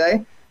guess you could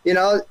say.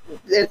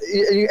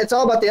 It's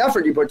all about the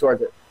effort you put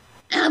towards it.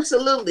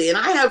 Absolutely. And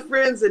I have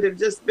friends that have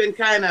just been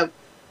kind of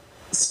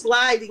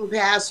sliding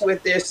past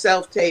with their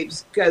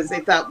self-tapes because they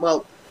thought,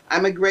 well,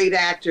 I'm a great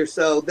actor,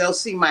 so they'll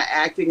see my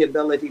acting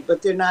ability,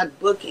 but they're not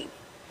booking.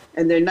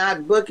 And they're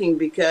not booking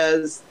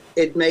because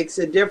it makes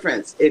a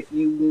difference if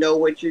you know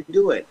what you're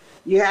doing.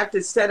 You have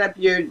to set up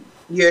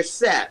your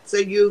set. So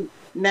you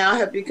now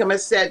have become a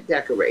set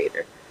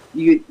decorator.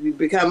 You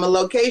become a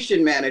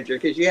location manager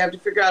because you have to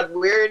figure out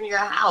where in your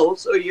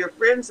house or your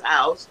friend's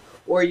house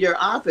or your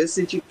office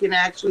that you can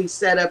actually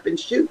set up and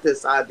shoot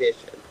this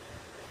audition.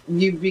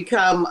 You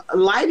become a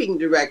lighting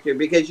director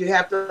because you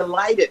have to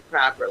light it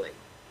properly.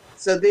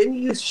 So then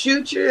you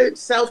shoot your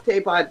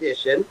self-tape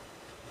audition.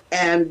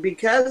 And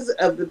because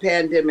of the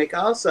pandemic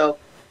also,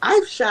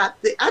 I've shot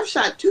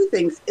 2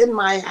 things in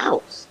my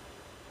house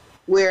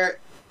where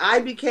I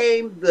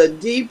became the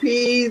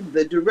DP,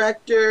 the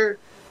director.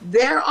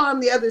 They're on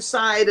the other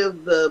side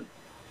of the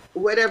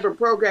whatever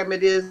program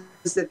it is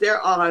that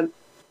they're on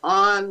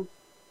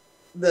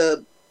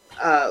the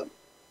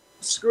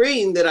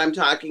screen that I'm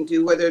talking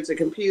to, whether it's a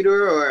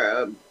computer or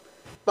a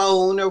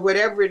phone or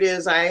whatever it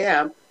is I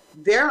am.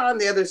 They're on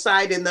the other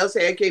side and they'll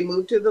say, okay,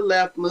 move to the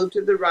left, move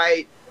to the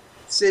right,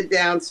 sit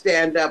down,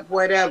 stand up,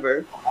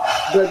 whatever.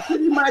 But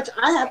pretty much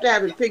I have to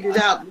have it figured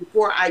out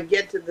before I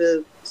get to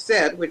the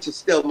set, which is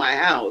still my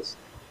house,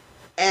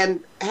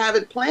 and have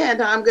it planned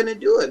how I'm going to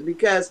do it.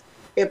 Because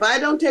if I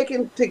don't take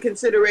into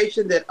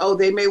consideration that,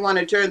 they may want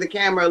to turn the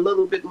camera a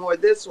little bit more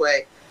this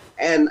way,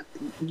 and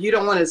you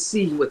don't want to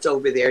see what's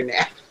over there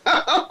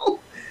now.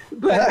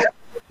 But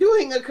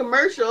doing a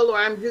commercial or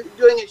I'm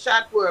doing a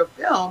shot for a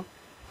film,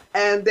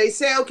 and they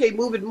say, okay,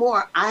 move it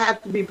more, I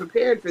have to be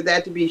prepared for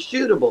that to be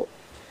shootable.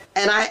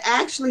 And I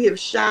actually have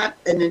shot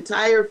an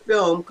entire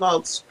film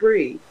called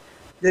Spree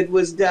that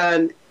was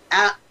done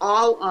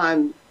all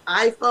on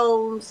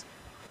iPhones,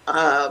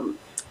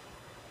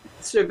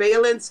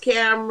 surveillance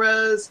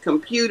cameras,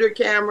 computer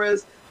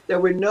cameras. There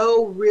were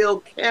no real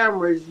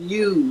cameras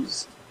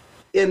used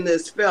in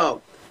this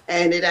film.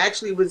 And it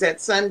actually was at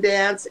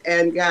Sundance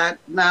and got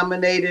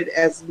nominated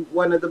as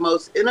one of the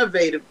most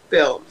innovative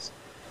films.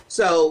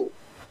 So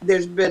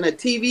there's been a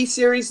TV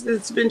series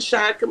that's been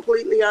shot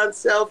completely on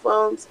cell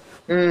phones.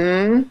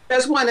 Mm-hmm.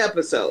 That's one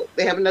episode.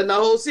 They haven't done the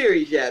whole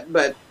series yet.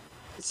 But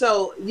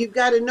so you've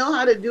got to know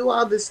how to do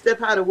all this stuff,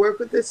 how to work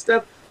with this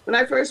stuff. When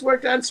I first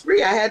worked on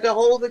Spree, I had to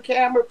hold the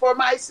camera for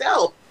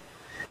myself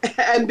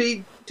and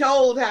be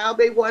told how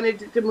they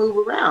wanted it to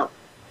move around.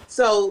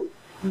 So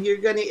you're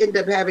going to end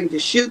up having to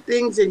shoot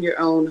things in your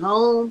own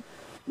home,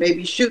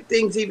 maybe shoot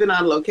things even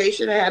on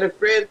location. I had a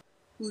friend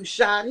who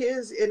shot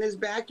his in his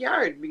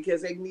backyard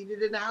because they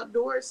needed an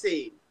outdoor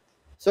scene.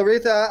 So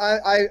Retha,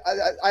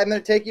 I'm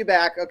going to take you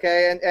back,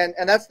 okay? And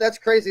that's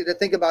crazy to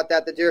think about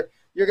that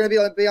you're going to be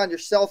able to be on your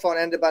cell phone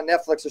and end up on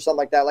Netflix or something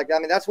like that. Like, I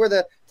mean, that's where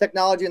the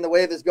technology and the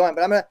wave is going.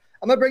 But I'm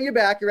gonna bring you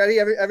back. You ready?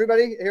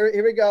 Everybody,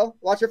 here we go.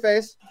 Watch your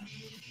face.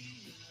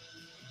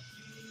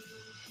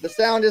 The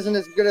sound isn't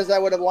as good as I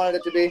would have wanted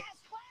it to be.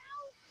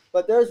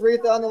 But there's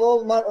Retha on the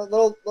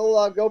little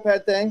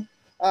GoPad thing.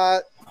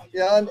 And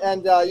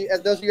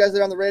those of you guys that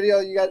are on the radio,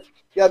 you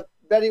got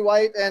Betty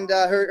White and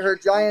her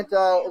giant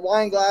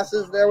wine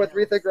glasses there with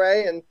Retha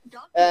Gray, and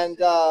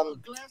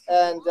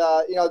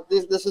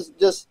this is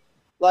just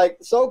like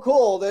so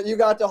cool that you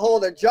got to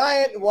hold a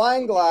giant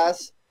wine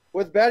glass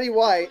with Betty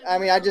White. I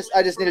mean, I just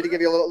needed to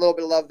give you a little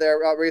bit of love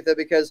there, Retha,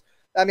 because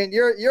I mean,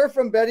 you're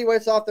from Betty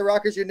White's Off the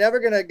Rockers. You're never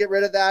gonna get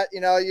rid of that. You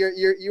know,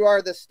 you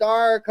are the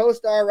star,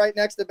 co-star right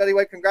next to Betty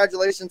White.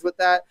 Congratulations with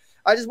that.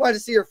 I just wanted to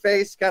see your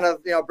face, kind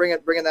of,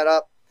 bringing that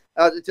up.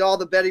 To all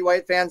the Betty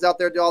White fans out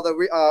there, to all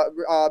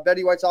the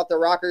Betty White's Off the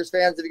Rockers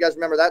fans, if you guys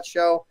remember that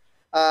show.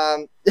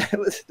 I'm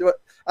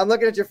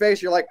looking at your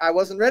face. You're like, I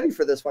wasn't ready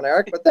for this one,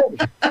 Eric, but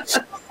thank you.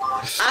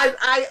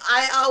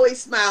 I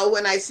always smile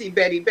when I see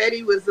Betty.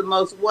 Betty was the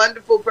most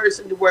wonderful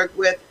person to work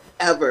with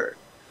ever.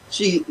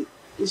 She's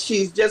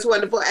just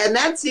wonderful. And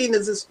that scene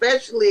is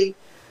especially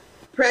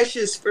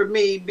precious for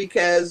me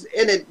because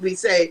in it we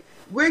say,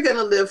 we're going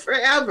to live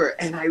forever.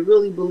 And I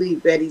really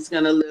believe Betty's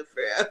going to live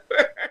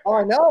forever. Oh,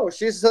 I know.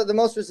 She's the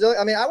most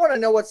resilient. I mean, I want to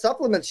know what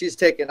supplements she's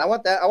taking. I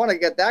want to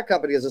get that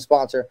company as a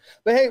sponsor.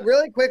 But hey,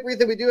 really quick,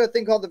 Retha, we do a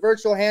thing called the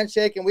virtual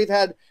handshake, and we've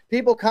had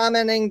people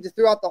commenting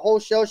throughout the whole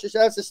show. Shout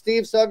out to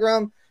Steve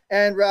Sugram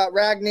and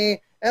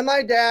Ragni and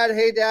my dad,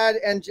 Hey Dad,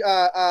 and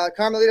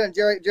Carmelita and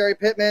Jerry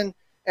Pittman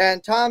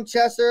and Tom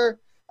Chesser.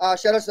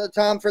 Shout out to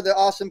Tom for the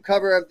awesome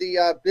cover of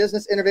the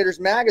Business Innovators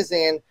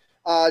magazine.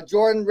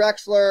 Jordan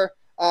Rexler,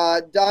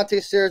 Dante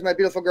Sears, my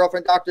beautiful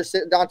girlfriend, Dr.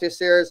 Dante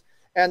Sears,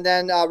 and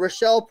then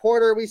Rochelle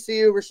Porter, we see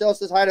you. Rochelle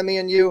says hi to me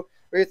and you,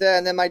 Retha.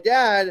 And then my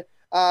dad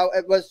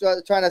was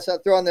trying to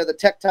throw in there the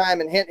tech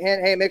time and hint,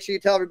 hey, make sure you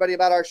tell everybody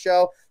about our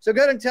show. So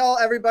go ahead and tell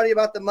everybody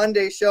about the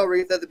Monday show,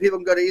 Retha. The people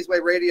can go to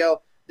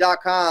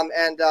easywayradio.com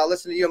and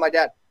listen to you and my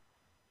dad.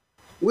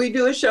 We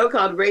do a show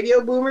called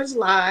Radio Boomers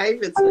Live.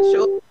 It's a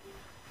show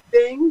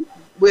thing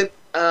with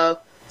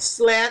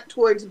slant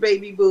towards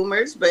baby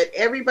boomers, but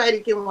everybody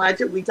can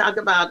watch it. We talk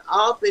about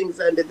all things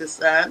under the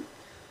sun.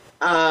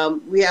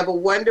 We have a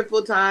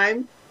wonderful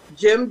time.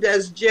 Jim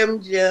does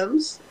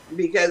gems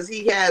because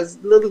he has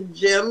little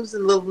gems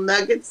and little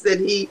nuggets that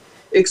he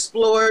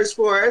explores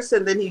for us,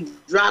 and then he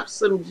drops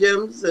some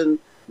gems and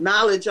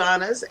knowledge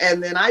on us.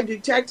 And then I do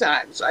Tech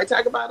Time. So I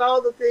talk about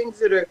all the things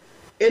that are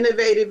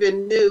innovative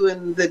and new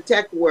in the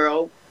tech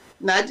world,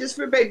 not just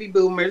for baby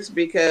boomers,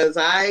 because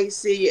I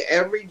see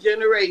every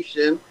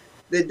generation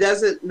that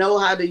doesn't know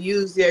how to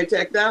use their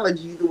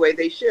technology the way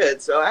they should.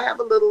 So I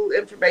have a little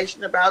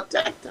information about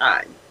Tech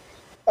Time.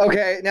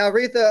 Okay, now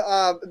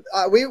Retha,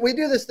 we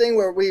do this thing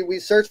where we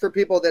search for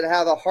people that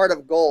have a heart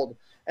of gold,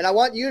 and I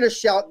want you to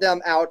shout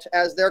them out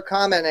as they're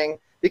commenting,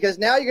 because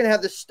now you're going to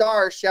have the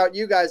stars shout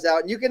you guys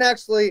out, and you can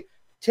actually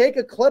take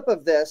a clip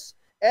of this,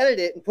 edit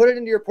it, and put it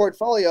into your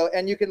portfolio,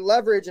 and you can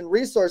leverage and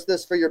resource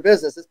this for your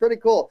business. It's pretty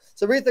cool.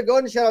 So Retha, go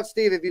ahead and shout out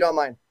Steve if you don't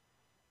mind.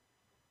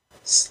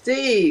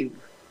 Steve.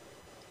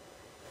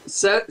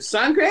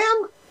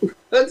 Sungram?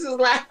 What's his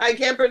last? I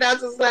can't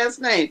pronounce his last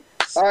name.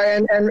 All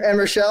right, and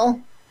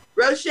Rochelle?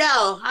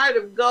 Rochelle, Heart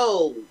of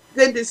Gold.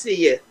 Good to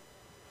see you.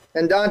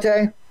 And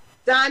Dante?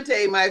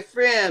 Dante, my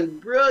friend,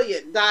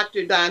 brilliant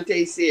Dr.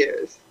 Dante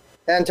Sears.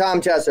 And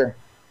Tom Chester?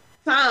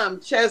 Tom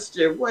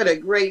Chester, what a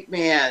great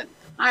man.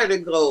 Heart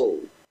of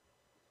Gold.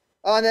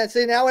 Oh, and then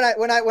see now when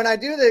I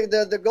do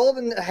the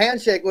golden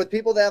handshake with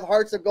people that have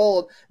hearts of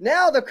gold,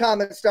 now the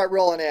comments start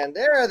rolling in.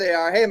 There they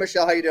are. Hey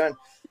Michelle, how you doing?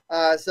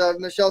 So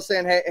Michelle's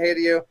saying hey to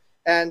you,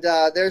 and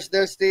there's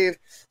Steve.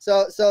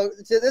 So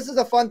this is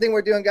a fun thing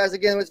we're doing, guys.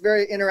 Again, it's a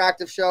very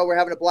interactive show. We're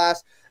having a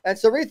blast. And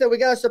so Retha, we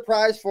got a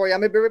surprise for you. I'm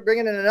gonna be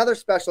bringing in another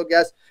special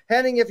guest.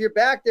 Henning, if you're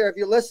back there, if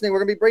you're listening, we're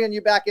gonna be bringing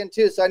you back in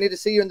too. So I need to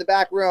see you in the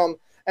back room.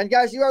 And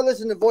guys, you are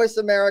listening to Voice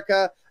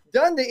America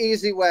done the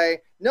easy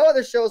way. No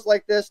other shows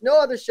like this, no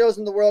other shows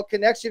in the world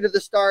connects you to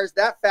the stars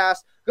that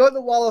fast. Go to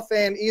the Wall of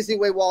Fame,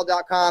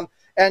 easywaywall.com,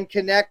 and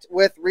connect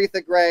with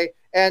Retha Gray.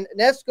 And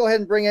let's go ahead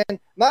and bring in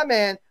my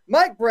man,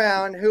 Mike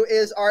Brown, who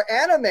is our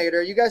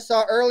animator. You guys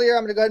saw earlier.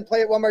 I'm going to go ahead and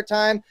play it one more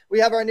time. We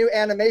have our new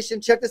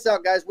animation. Check this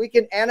out, guys. We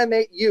can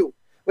animate you.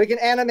 We can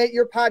animate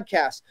your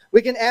podcast.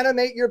 We can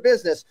animate your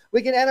business.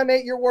 We can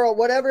animate your world.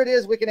 Whatever it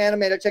is, we can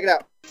animate it. Check it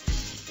out.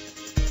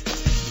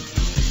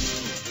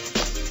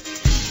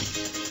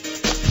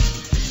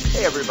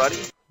 Hey, everybody.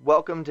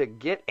 Welcome to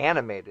Get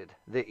Animated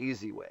the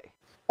Easy Way.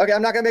 Okay,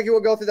 I'm not going to make you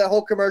go through that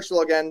whole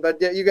commercial again,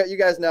 but you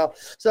guys know.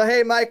 So,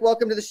 hey, Mike,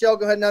 welcome to the show.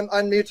 Go ahead and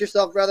unmute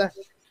yourself, brother.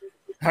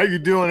 How you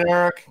doing,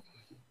 Eric?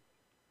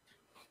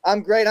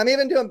 I'm great. I'm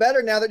even doing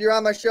better now that you're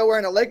on my show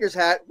wearing a Lakers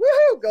hat.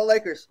 Woohoo! Go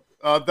Lakers.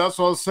 That's what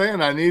I was saying.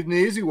 I need an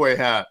Easy Way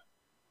hat.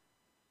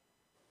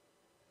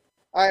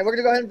 All right, we're going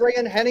to go ahead and bring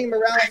in Henning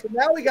Morales. So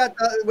now we got,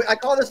 I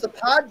call this the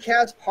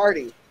podcast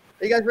party.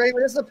 Are you guys ready?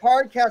 This is the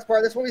podcast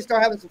part. This is when we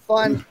start having some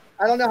fun.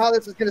 I don't know how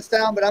this is going to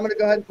sound, but I'm going to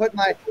go ahead and put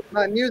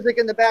my music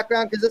in the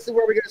background because this is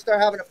where we're going to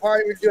start having a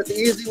party. We're going to do it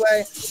the easy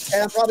way,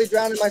 and I'm probably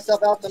drowning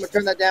myself out, so I'm going to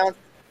turn that down.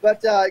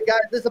 But,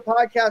 guys, this is a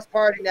podcast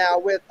party now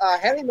with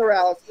Henning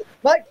Morales,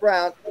 Mike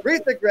Brown,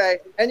 Retha Gray,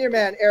 and your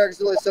man, Eric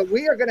Zuley. So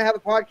we are going to have a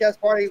podcast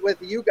party with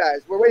you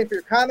guys. We're waiting for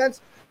your comments,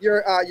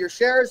 your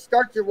shares,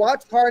 start your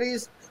watch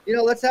parties. You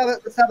know, let's have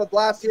a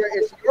blast here.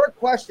 It's your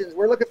questions.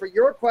 We're looking for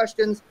your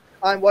questions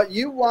on what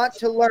you want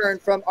to learn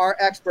from our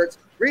experts,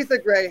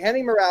 Retha Gray,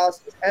 Henning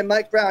Morales, and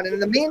Mike Brown. And in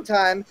the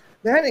meantime,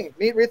 Henning,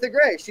 meet Retha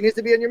Gray. She needs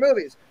to be in your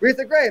movies.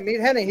 Retha Gray, meet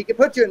Henning. He can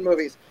put you in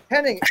movies.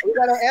 Henning, we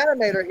got our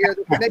animator here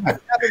that can make this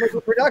happen with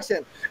the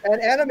production.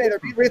 And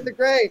animator, meet Retha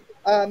Gray,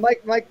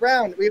 Mike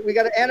Brown. We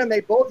got to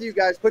animate both of you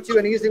guys, put you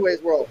in Easy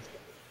Way's world.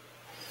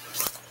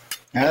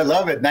 I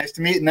love it. Nice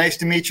to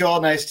meet you all.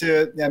 Nice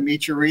to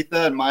meet you,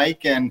 Retha and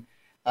Mike. And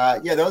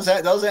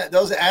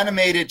those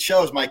animated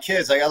shows, my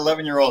kids, I got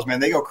 11-year-olds, man,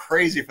 they go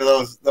crazy for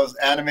those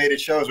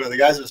animated shows where the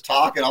guys just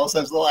talk and all of a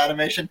sudden it's a little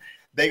animation.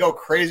 They go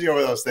crazy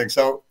over those things.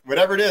 So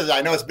whatever it is,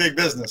 I know it's big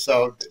business.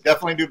 So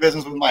definitely do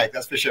business with Mike,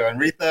 that's for sure. And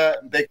Retha,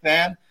 I'm a big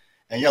fan.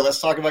 And let's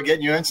talk about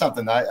getting you in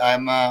something.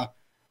 I'm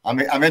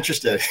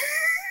interested.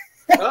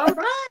 All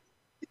right.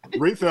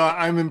 Retha,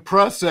 I'm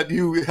impressed that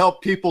you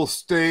help people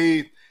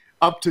stay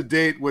up to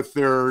date with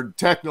their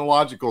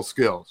technological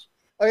skills.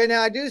 Okay,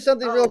 now I do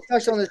something real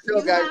special on the show,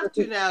 guys. You have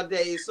to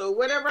nowadays, so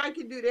whatever I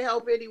can do to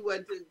help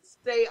anyone to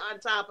stay on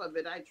top of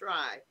it, I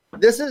try.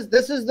 This is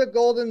the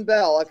golden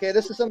bell, okay?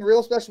 This is something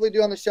real special we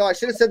do on the show. I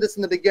should have said this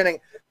in the beginning,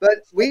 but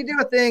we do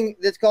a thing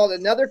that's called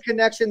Another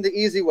Connection the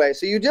Easy Way.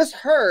 So you just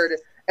heard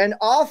an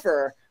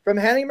offer from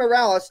Henning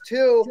Morales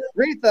to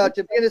Retha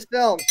to be in his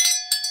film.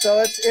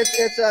 So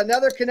it's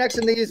Another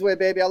Connection the Easy Way,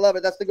 baby. I love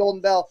it. That's the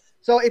golden bell.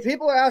 So if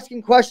people are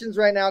asking questions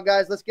right now,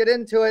 guys, let's get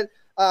into it.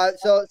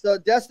 So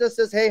Desta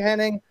says, hey,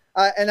 Henning.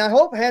 And I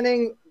hope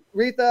Henning,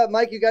 Retha,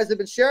 Mike, you guys have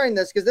been sharing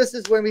this because this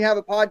is when we have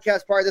a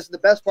podcast party. This is the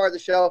best part of the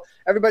show.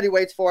 Everybody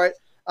waits for it.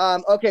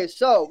 Okay,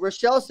 so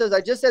Rochelle says, I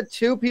just had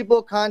 2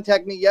 people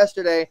contact me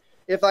yesterday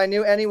if I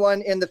knew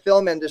anyone in the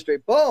film industry.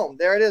 Boom.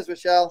 There it is,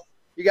 Rochelle.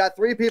 You got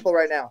 3 people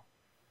right now.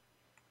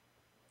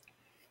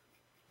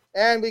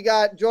 And we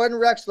got Jordan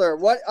Rexler.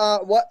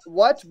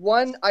 What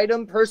one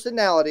item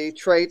personality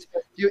trait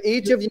do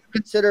each of you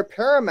consider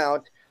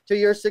paramount to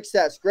your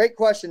success? Great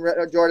question,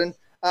 Jordan.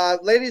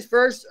 Ladies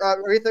first,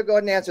 Retha, go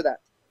ahead and answer that.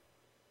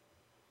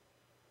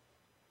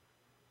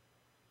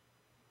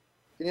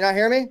 Can you not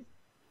hear me?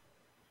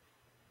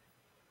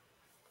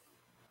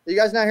 You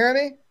guys not hearing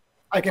me?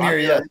 I can hear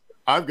you.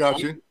 I've got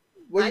you.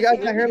 Were you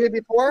guys not hearing me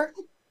before?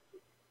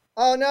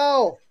 Oh,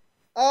 no.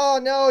 Oh,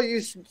 no, you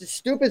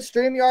stupid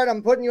StreamYard.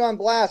 I'm putting you on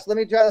blast. Let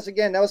me try this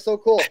again. That was so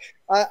cool.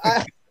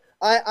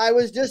 I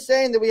was just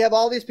saying that we have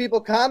all these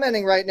people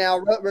commenting right now.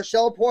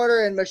 Rochelle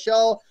Porter and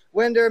Michelle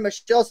Winder.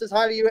 Michelle says,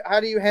 hi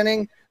to you,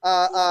 Henning.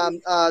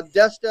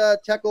 Desta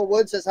Teckle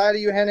Wood says, hi to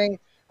you, Henning.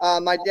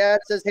 My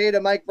dad says, hey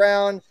to Mike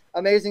Brown.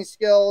 Amazing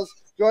skills.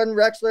 Jordan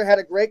Rexler had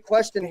a great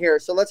question here.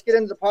 So let's get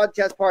into the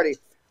podcast party.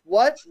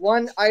 What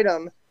one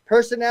item,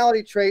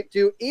 personality trait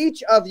do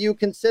each of you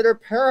consider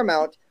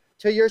paramount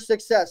to your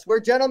success?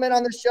 We're gentlemen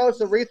on the show,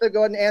 so Retha,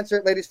 go ahead and answer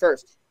it, ladies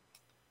first.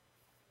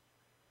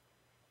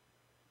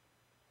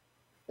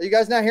 Are you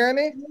guys not hearing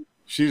me?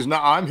 She's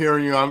not. I'm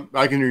hearing you.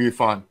 I can hear you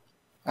fine.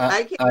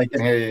 I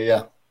can hear you,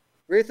 yeah.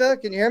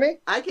 Retha, can you hear me?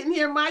 I can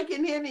hear Mike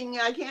and Henning.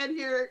 I can't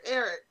hear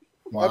Eric.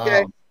 Wow.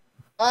 Okay.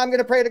 I'm going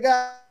to pray to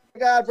God.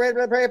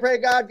 Pray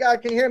God.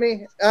 God, can you hear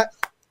me?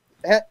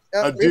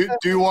 Do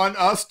you want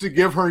us to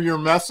give her your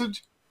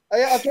message?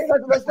 Yeah, okay,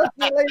 let's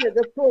relate it.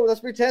 That's cool. Let's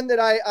pretend that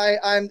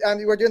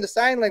we're doing the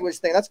sign language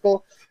thing. That's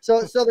cool.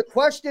 So the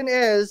question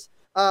is,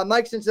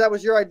 Mike, since that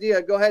was your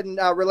idea, go ahead and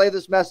relay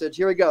this message.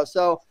 Here we go.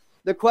 So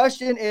the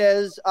question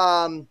is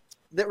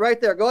that right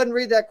there. Go ahead and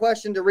read that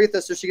question to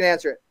Retha so she can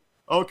answer it.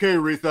 Okay,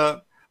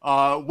 Retha.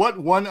 What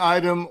one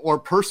item or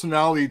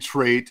personality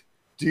trait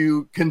do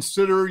you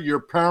consider your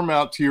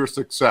paramount to your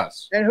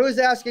success? And who's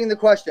asking the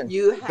question?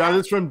 That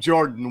is from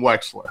Jordan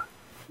Wexler.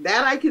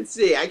 That I can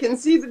see. I can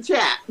see the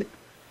chat.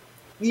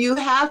 You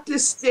have to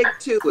stick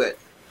to it.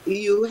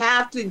 You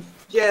have to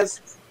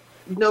just,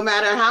 no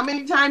matter how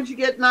many times you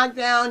get knocked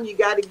down, you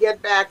got to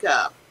get back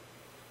up.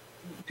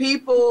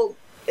 People,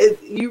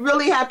 you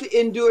really have to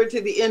endure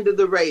to the end of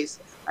the race.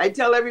 I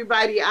tell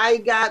everybody I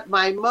got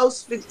my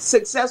most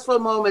successful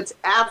moments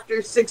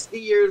after 60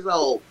 years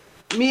old.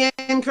 Me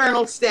and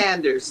Colonel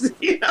Sanders.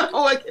 You know,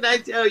 what can I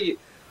tell you?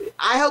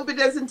 I hope it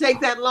doesn't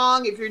take that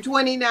long. If you're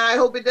 20 now, I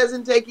hope it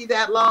doesn't take you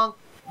that long.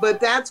 But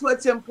that's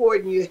what's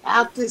important. You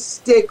have to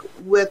stick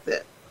with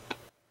it.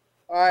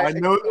 All right.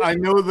 I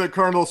know the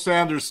Colonel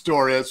Sanders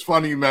story. It's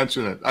funny you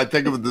mention it. I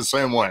think of it the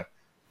same way.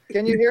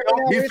 Can you hear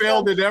me now, He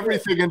failed at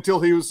everything until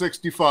he was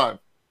 65.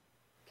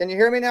 Can you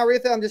hear me now,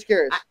 Retha? I'm just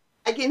curious.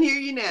 I can hear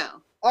you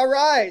now. All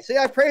right. See,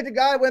 I prayed to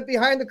God, went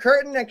behind the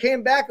curtain, and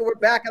came back, and we're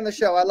back on the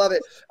show. I love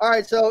it. All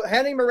right. So,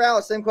 Henning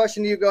Morales, same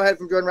question to you. Go ahead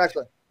from Jordan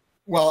Rexler.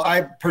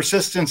 Well,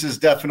 persistence is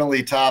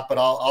definitely top, but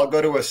I'll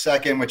go to a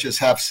second, which is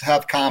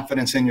have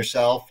confidence in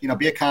yourself. You know,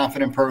 be a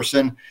confident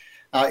person.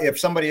 If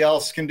somebody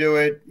else can do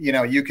it, you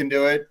know, you can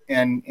do it.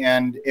 And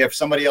if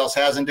somebody else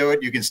hasn't do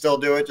it, you can still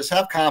do it. Just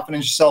have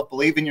confidence in yourself,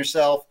 believe in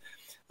yourself.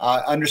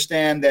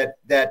 Understand that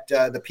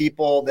the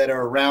people that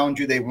are around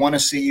you, they want to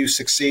see you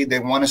succeed. They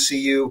want to see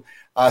you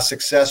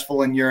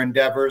successful in your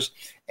endeavors.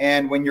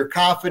 And when you're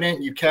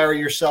confident, you carry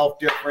yourself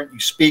different,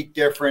 you speak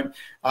different.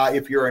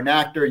 If you're an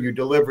actor, you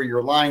deliver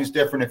your lines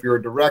different. If you're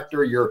a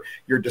director, you're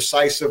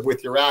decisive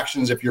with your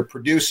actions. If you're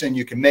producing,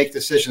 you can make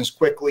decisions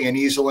quickly and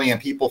easily, and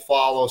people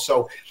follow.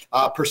 So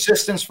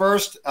persistence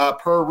first,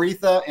 per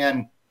Retha,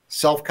 and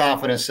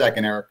self-confidence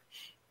second, Eric.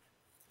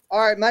 All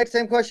right, Mike,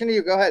 same question to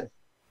you. Go ahead.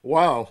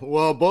 Wow.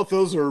 Well, both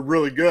those are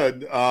really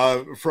good.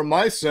 From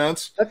my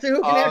sense, let's see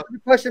who can answer the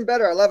question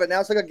better. I love it.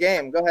 Now it's like a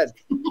game. Go ahead.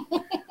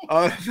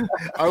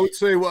 I would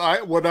say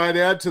what I'd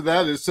add to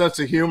that is sense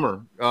of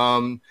humor.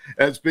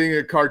 As being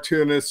a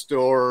cartoonist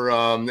or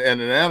and an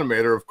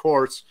animator, of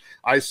course,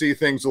 I see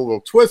things a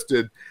little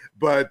twisted.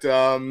 But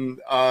having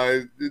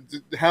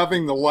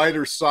the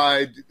lighter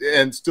side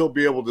and still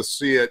be able to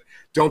see it,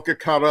 don't get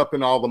caught up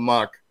in all the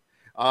muck.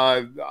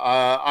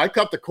 I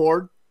cut the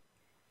cord.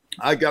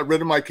 I got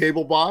rid of my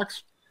cable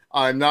box.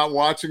 I'm not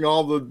watching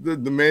all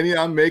the mania.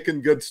 I'm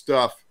making good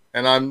stuff,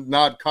 and I'm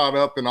not caught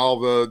up in all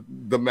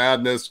the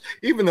madness.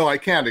 Even though I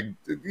can't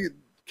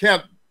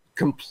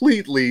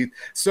completely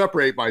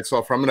separate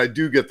myself from it, I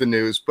do get the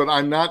news, but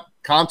I'm not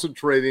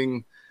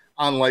concentrating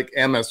on like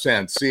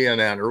MSN,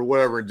 CNN, or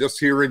whatever. Just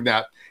hearing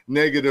that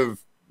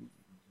negative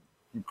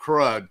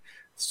crud.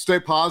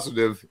 Stay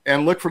positive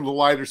and look for the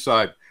lighter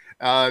side.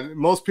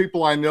 Most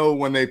people I know,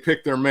 when they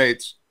pick their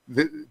mates,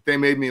 they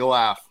made me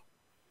laugh.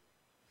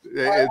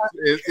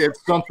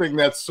 It's something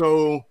that's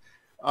so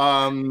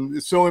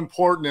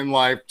important in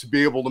life, to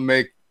be able to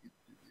make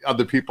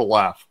other people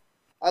laugh.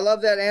 I love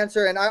that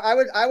answer, and I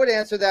would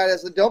answer that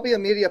as don't be a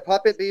media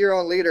puppet, be your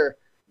own leader.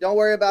 Don't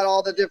worry about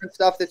all the different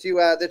stuff that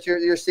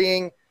you're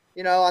seeing,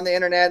 you know, on the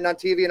internet and on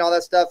TV and all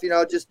that stuff. You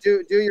know, just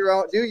do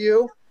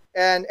you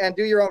and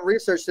do your own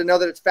research to know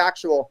that it's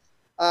factual.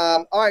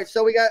 All right,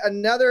 so we got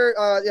another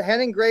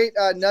Henning great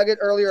nugget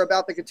earlier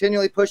about the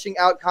continually pushing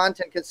out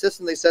content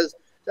consistently. Says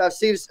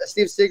Steve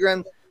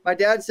Seagren. My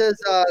dad says,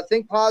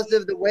 think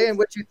positive. The way in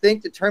which you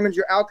think determines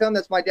your outcome.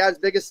 That's my dad's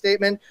biggest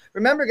statement.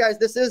 Remember, guys,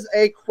 this is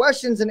a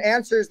questions and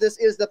answers. This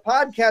is the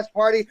podcast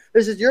party.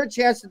 This is your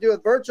chance to do a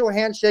virtual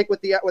handshake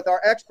with our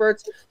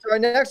experts. So our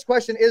next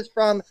question is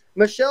from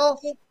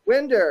Michelle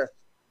Winder.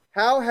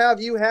 How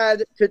have you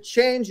had to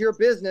change your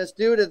business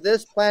due to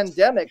this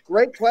pandemic?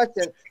 Great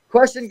question.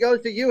 Question goes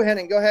to you,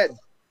 Henning. Go ahead.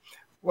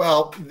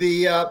 Well,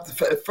 the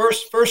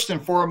first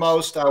and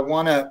foremost, I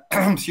want to,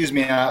 excuse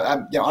me,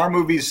 our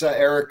movies,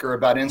 Eric, are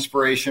about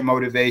inspiration,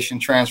 motivation,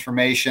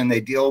 transformation.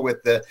 They deal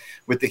with the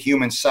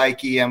human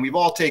psyche, and we've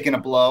all taken a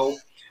blow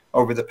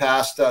over the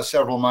past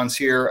several months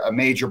here, a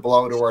major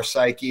blow to our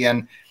psyche.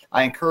 And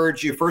I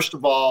encourage you, first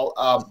of all,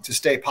 to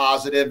stay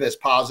positive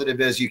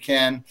as you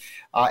can,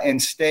 and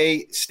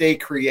stay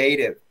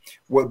creative.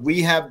 What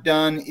we have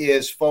done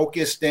is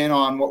focused in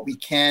on what we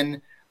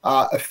can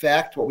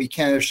affect, what we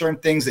can. There's certain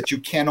things that you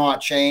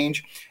cannot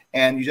change,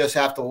 and you just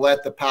have to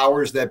let the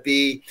powers that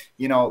be,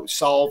 you know,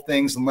 solve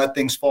things and let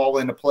things fall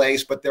into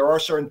place. But there are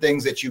certain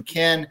things that you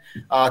can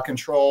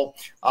control.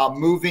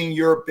 Moving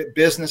your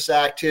business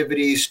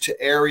activities to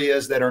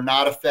areas that are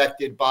not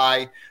affected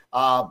by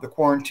the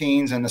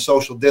quarantines and the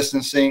social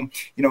distancing.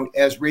 You know,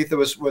 as Retha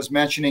was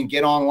mentioning,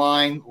 get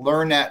online,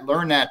 learn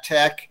that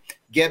tech,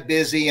 get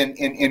busy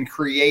in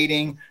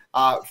creating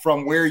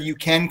from where you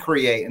can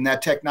create. And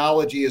that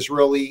technology is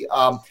really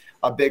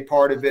a big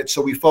part of it.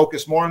 So we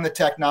focus more on the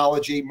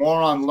technology,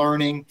 more on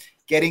learning,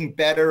 getting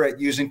better at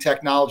using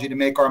technology to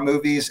make our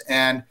movies.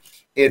 And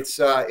it's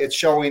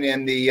showing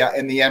in the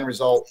end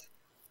result.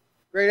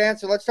 Great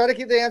answer. Let's try to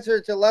keep the answer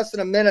to less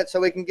than a minute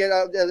so we can get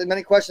as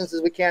many questions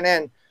as we can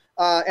in.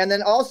 And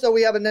then also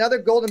we have another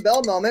Golden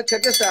Bell moment.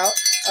 Check this out.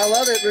 I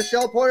love it.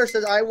 Rochelle Porter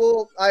says, I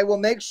will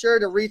make sure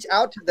to reach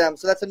out to them.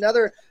 So that's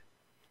another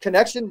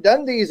connection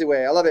done the easy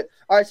way. I love it.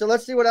 All right, so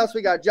let's see what else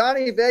we got.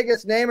 Johnny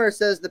Vegas Namer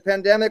says the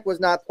pandemic was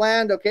not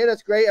planned. Okay,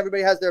 that's great.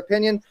 Everybody has their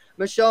opinion.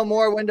 Michelle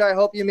Moore, Winda, I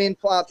hope you mean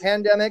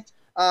pandemic.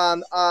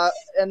 And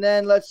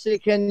then let's see.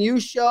 Can you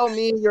show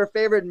me your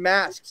favorite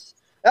masks?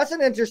 That's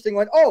an interesting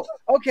one. Oh,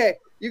 okay.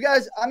 You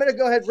guys, I'm going to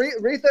go ahead.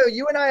 Retha,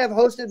 you and I have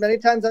hosted many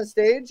times on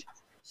stage.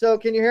 So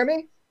can you hear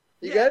me?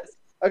 You good?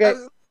 Okay.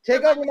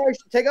 Take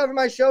over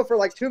my show for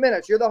like 2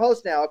 minutes. You're the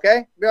host now,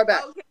 okay? Be right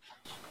back.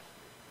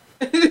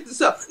 Okay.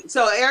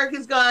 So Eric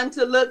has gone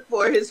to look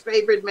for his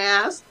favorite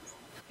mask.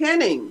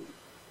 Henning,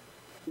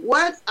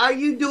 what are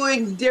you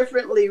doing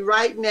differently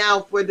right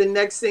now for the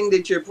next thing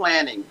that you're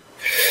planning?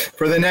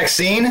 For the next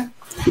scene?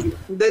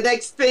 The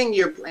next thing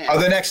you're planning. Oh,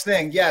 the next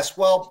thing. Yes.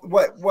 Well,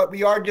 what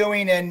we are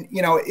doing in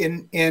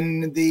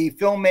the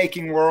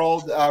filmmaking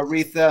world,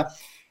 Retha,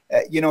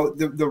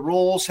 the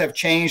rules have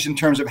changed in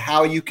terms of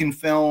how you can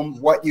film,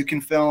 what you can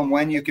film,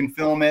 when you can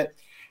film it.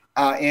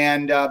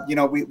 We're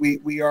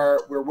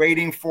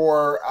waiting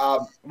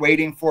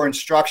for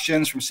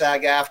instructions from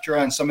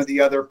SAG-AFTRA and some of the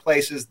other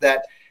places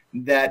that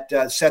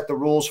set the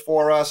rules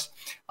for us,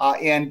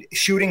 and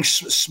shooting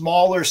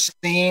smaller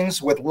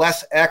scenes with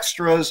less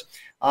extras,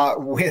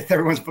 with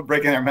everyone's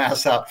breaking their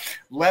masks out,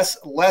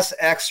 less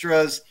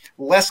extras,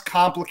 less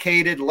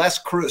complicated,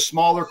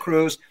 smaller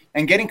crews,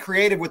 and getting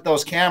creative with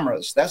those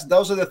cameras.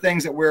 Those are the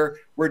things that we're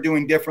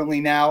doing differently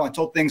now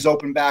until things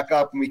open back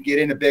up and we get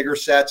into bigger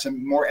sets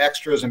and more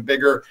extras and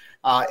bigger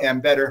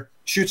and better.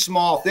 Shoot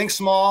small, think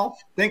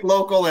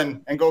local,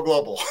 and go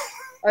global.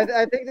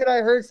 I think that I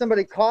heard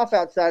somebody cough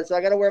outside, so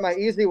I got to wear my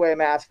Easy Way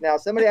mask now.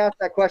 Somebody asked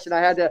that question. I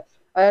had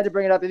to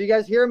bring it up. If you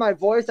guys hear my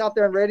voice out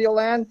there in Radio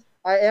Land,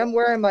 I am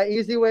wearing my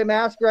Easy Way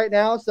mask right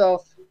now.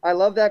 So I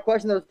love that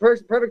question. There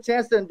was perfect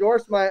chance to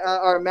endorse my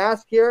our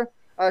mask here.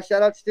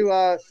 Shout outs to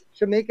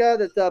Shamika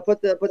that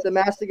put the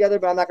mask together,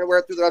 but I'm not going to wear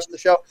it through the rest of the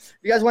show. If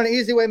you guys want an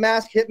Easy Way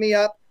mask, hit me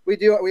up. We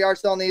are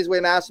selling the Easy Way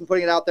mask and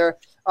putting it out there.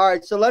 All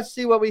right, so let's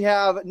see what we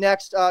have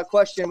next.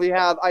 Question we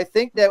have. I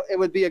think that it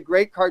would be a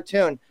great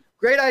cartoon.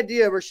 Great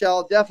idea,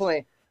 Rochelle.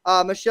 Definitely.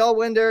 Michelle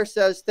Winder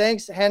says,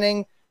 thanks,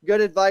 Henning.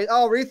 Good advice.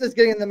 Oh, Retha's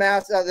getting the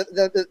mask,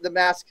 the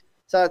mask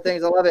side of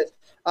things. I love it.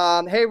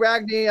 Hey,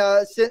 Ragni,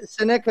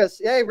 Sinicus.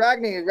 Hey,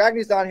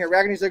 Ragni's on here.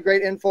 Ragni's a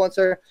great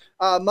influencer.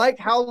 Mike,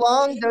 how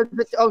long does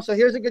it? Oh, so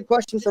here's a good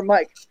question from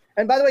Mike.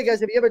 And by the way,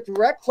 guys, if you have a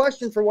direct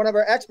question for one of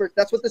our experts,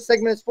 that's what this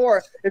segment is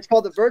for. It's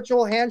called the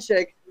Virtual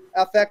Handshake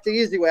Effect the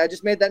Easy Way. I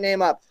just made that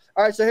name up.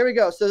 All right, so here we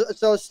go.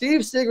 So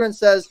Steve Sigrin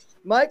says,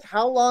 Mike,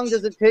 how long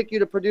does it take you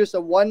to produce a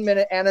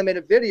 1-minute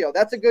animated video?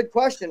 That's a good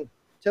question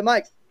to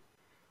Mike.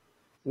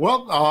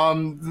 Well,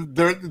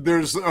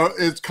 there's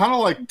it's kind of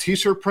like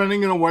T-shirt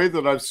printing in a way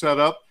that I've set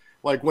up.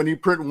 Like when you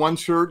print one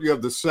shirt, you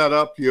have the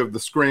setup, you have the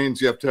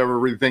screens, you have to have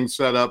everything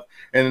set up,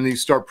 and then you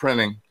start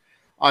printing.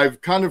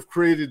 I've kind of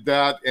created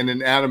that in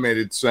an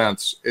animated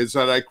sense, is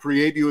that I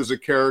create you as a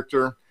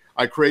character,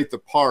 I create the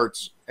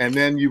parts, and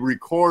then you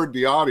record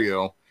the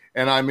audio,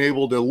 and I'm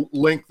able to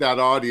link that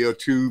audio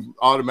to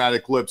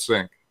automatic lip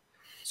sync.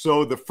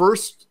 So the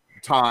first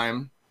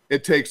time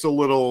it takes a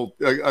little,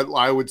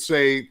 I would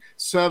say,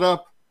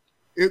 setup,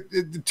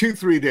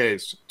 2-3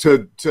 days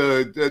to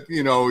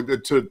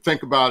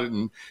think about it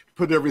and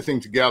put everything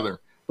together.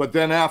 But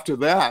then after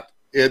that,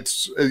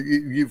 it's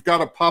you've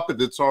got a puppet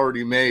that's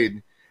already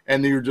made,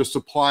 and you're just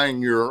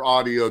applying your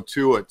audio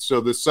to it.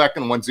 So the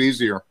second one's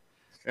easier.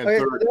 And okay,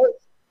 third,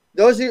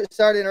 those of you,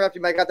 sorry to interrupt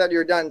you, Mike. I thought you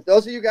were done.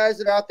 Those of you guys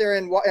that are out there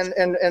in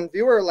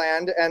viewer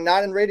land and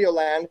not in radio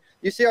land,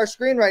 you see our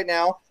screen right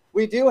now.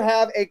 We do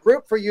have a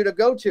group for you to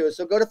go to.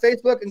 So go to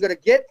Facebook and go to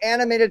Get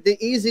Animated the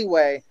Easy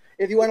Way.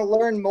 If you want to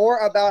learn more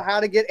about how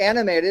to get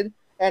animated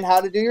and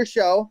how to do your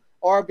show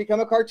or become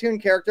a cartoon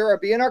character or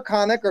be in our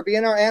comic or be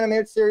in our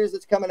animated series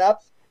that's coming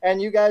up,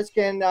 and you guys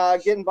can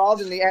get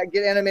involved in the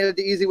Get Animated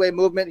the Easy Way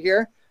movement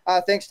here.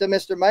 Thanks to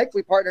Mr. Mike,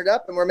 we partnered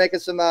up and we're making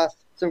some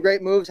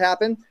great moves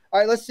happen. All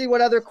right, let's see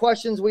what other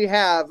questions we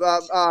have.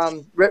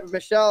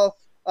 Michelle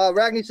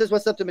Ragni says,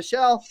 what's up to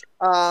Michelle?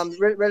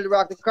 Ready to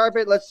rock the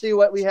carpet. Let's see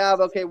what we have.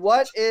 Okay,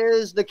 what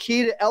is the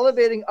key to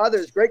elevating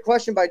others? Great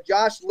question by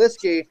Josh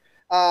Liskey.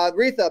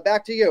 Retha,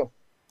 back to you.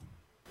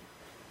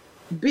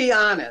 Be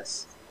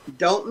honest.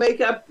 Don't make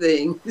up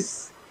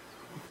things.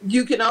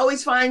 You can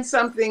always find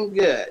something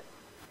good.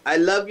 I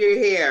love your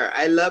hair.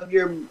 I love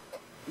your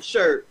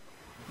shirt.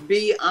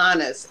 Be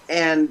honest.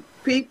 And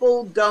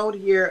people don't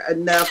hear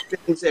enough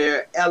things that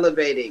are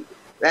elevating.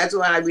 That's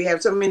why we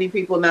have so many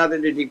people now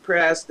that are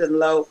depressed and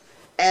low.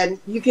 And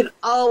you can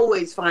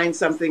always find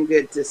something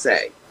good to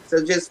say.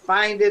 So just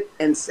find it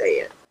and say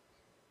it.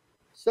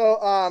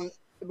 So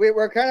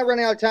we're kind of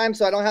running out of time,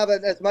 so I don't have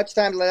as much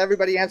time to let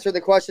everybody answer the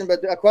question.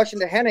 But a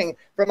question to Henning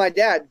from my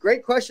dad.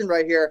 Great question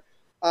right here.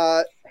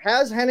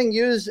 Has Henning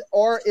used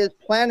or is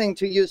planning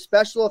to use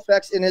special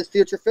effects in his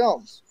future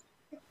films?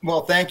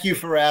 Well, thank you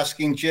for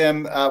asking,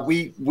 Jim.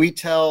 We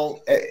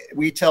tell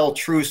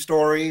true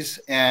stories,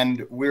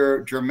 and we're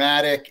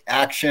dramatic,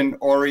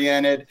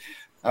 action-oriented.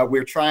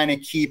 We're trying to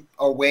keep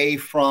away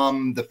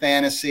from the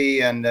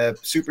fantasy and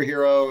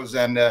superheroes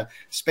and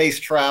space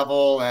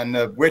travel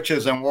and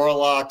witches and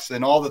warlocks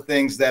and all the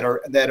things that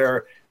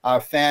are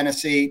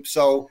fantasy.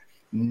 So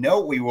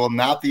no, we will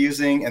not be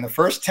using, in the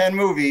first 10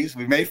 movies,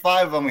 we've made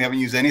 5 of them. We haven't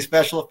used any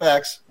special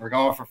effects. We're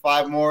going for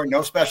 5 more.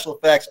 No special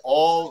effects,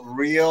 all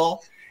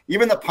real.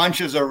 Even the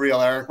punches are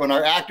real, Eric. When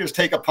our actors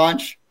take a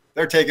punch,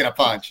 they're taking a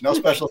punch. No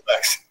special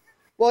effects.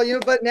 Well,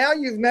 but now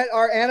you've met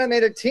our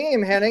animated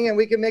team, Henning, and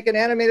we can make an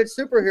animated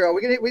superhero.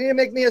 We need to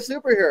make me a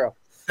superhero.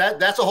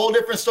 That's a whole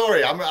different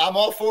story. I'm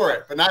all for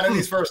it, but not in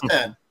these first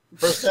 10.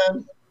 First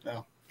 10,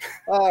 no.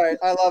 All right,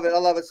 I love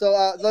it.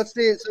 So let's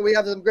see. So we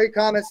have some great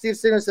comments. Steve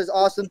Singer says,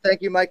 "Awesome,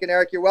 thank you, Mike and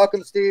Eric. You're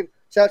welcome, Steve."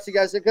 Shout out to you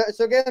guys.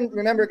 So again,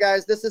 remember,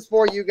 guys, this is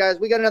for you guys.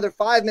 We got another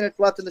 5 minutes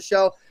left in the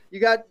show.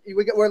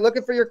 We're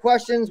looking for your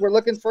questions. We're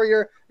looking for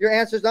your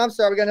answers. I'm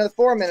sorry, we got another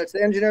 4 minutes.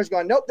 The engineer's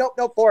going, nope,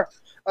 4.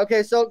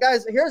 Okay, so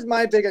guys, here's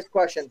my biggest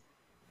question: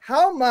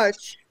 how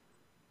much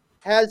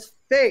has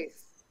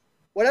faith,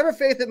 whatever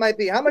faith it might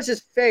be, how much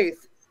has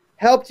faith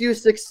helped you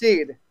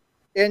succeed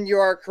in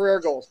your career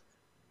goals?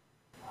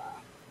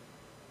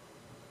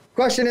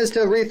 Question is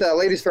to Aretha.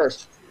 Ladies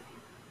first.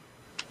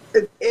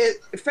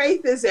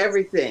 Faith is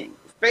everything.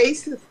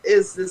 Faith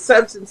is the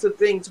substance of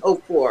things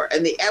hoped for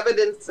and the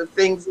evidence of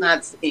things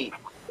not seen.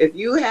 If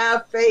you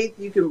have faith,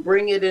 you can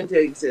bring it into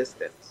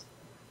existence.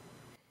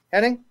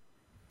 Henning?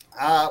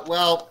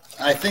 Well,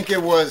 I think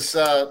it was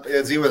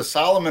either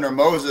Solomon or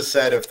Moses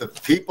said, if the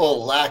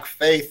people lack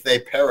faith, they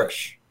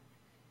perish.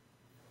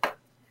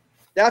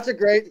 That's a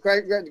great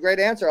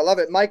answer. I love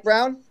it. Mike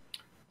Brown?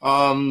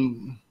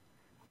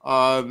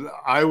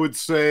 I would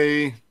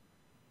say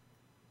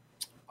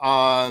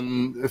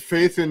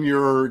faith in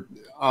your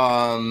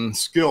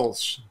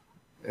skills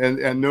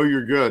and know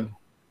you're good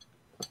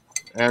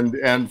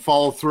and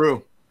follow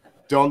through.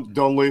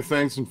 Don't leave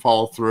things and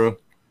follow through,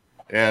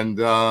 and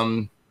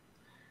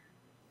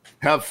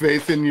have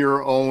faith in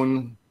your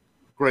own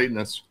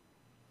greatness.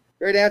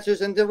 Great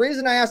answers. And the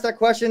reason I asked that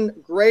question,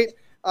 great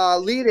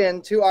lead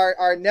in to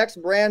our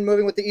next brand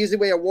moving with the Easy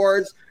Way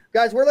Awards.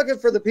 Guys, we're looking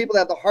for the people that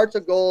have the hearts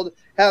of gold,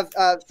 have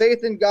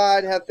faith in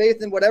God, have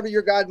faith in whatever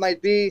your God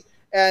might be.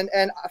 And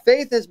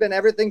faith has been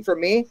everything for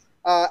me.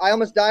 I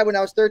almost died when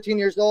I was 13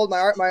 years old.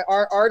 My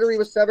artery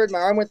was severed. My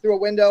arm went through a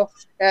window,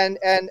 and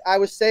I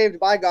was saved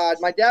by God.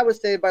 My dad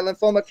was saved by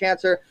lymphoma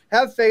cancer.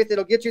 Have faith.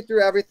 It'll get you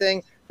through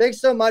everything. Thanks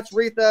so much,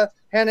 Retha,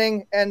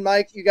 Henning, and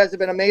Mike. You guys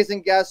have been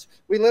amazing guests.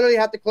 We literally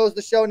have to close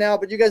the show now,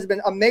 but you guys have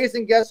been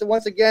amazing guests. So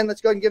once again,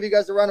 let's go ahead and give you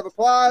guys a round of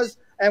applause,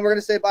 and we're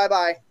going to say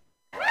bye-bye.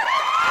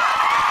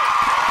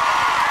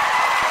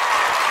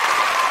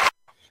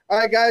 All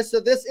right, guys, so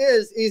this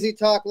is Easy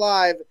Talk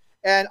Live,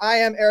 and I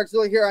am Eric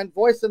Zulli here on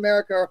Voice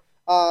America,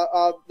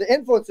 the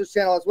Influencers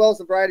channel, as well as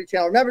the Variety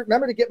channel.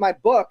 Remember to get my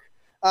book,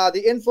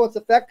 The Influence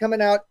Effect,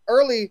 coming out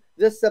early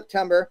this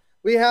September.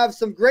 We have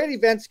some great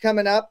events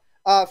coming up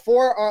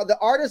for the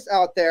artists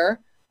out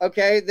there,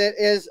 okay? That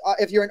is,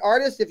 if you're an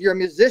artist, if you're a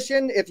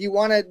musician, if you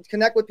want to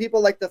connect with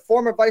people like the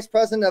former vice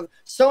president of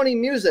Sony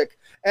Music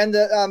and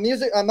the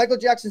Michael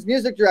Jackson's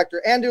music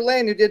director, Andrew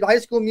Lane, who did High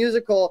School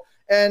Musical,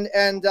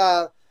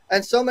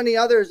 and so many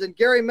others, and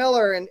Gary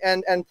Miller,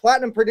 and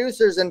platinum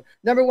producers, and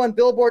 #1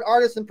 Billboard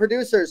artists and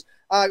producers.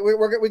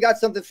 We got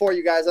something for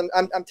you guys.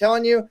 I'm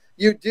telling you,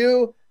 you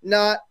do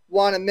not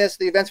want to miss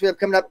the events we have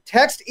coming up.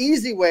 Text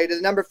Easy Way to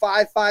the number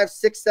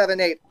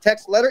 55678.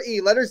 Text letter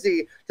E, letter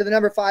Z to the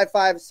number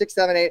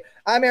 55678.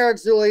 I'm Eric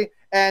Zulli,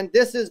 and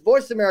this is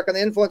Voice America on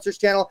the Influencers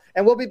channel.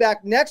 And we'll be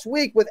back next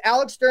week with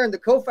Alex Stern, the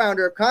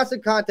co-founder of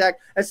Constant Contact,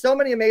 and so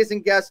many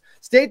amazing guests.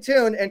 Stay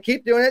tuned and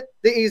keep doing it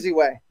the easy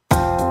way.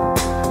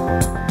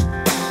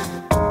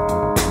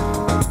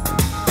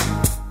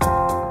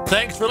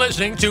 Thanks for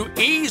listening to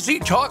Easy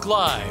Talk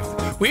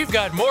Live. We've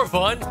got more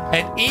fun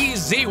at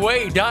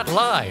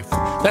easyway.live.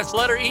 That's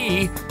letter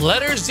E,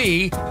 letter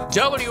Z,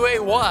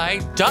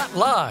 WAY.live.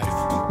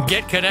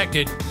 Get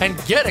connected and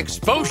get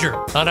exposure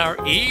on our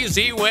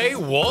Easy Way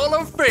Wall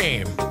of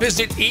Fame.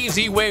 Visit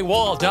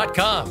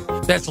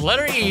easywaywall.com. That's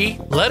letter E,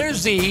 letter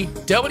Z,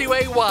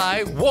 WAY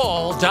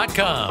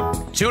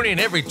wall.com. Tune in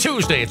every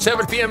Tuesday at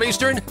 7 p.m.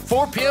 Eastern,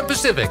 4 p.m.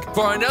 Pacific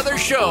for another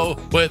show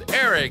with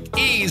Eric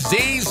E.Z.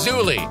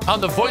 Zulli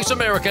on the Voice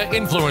America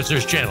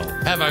Influencers channel.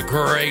 Have a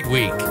great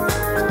week.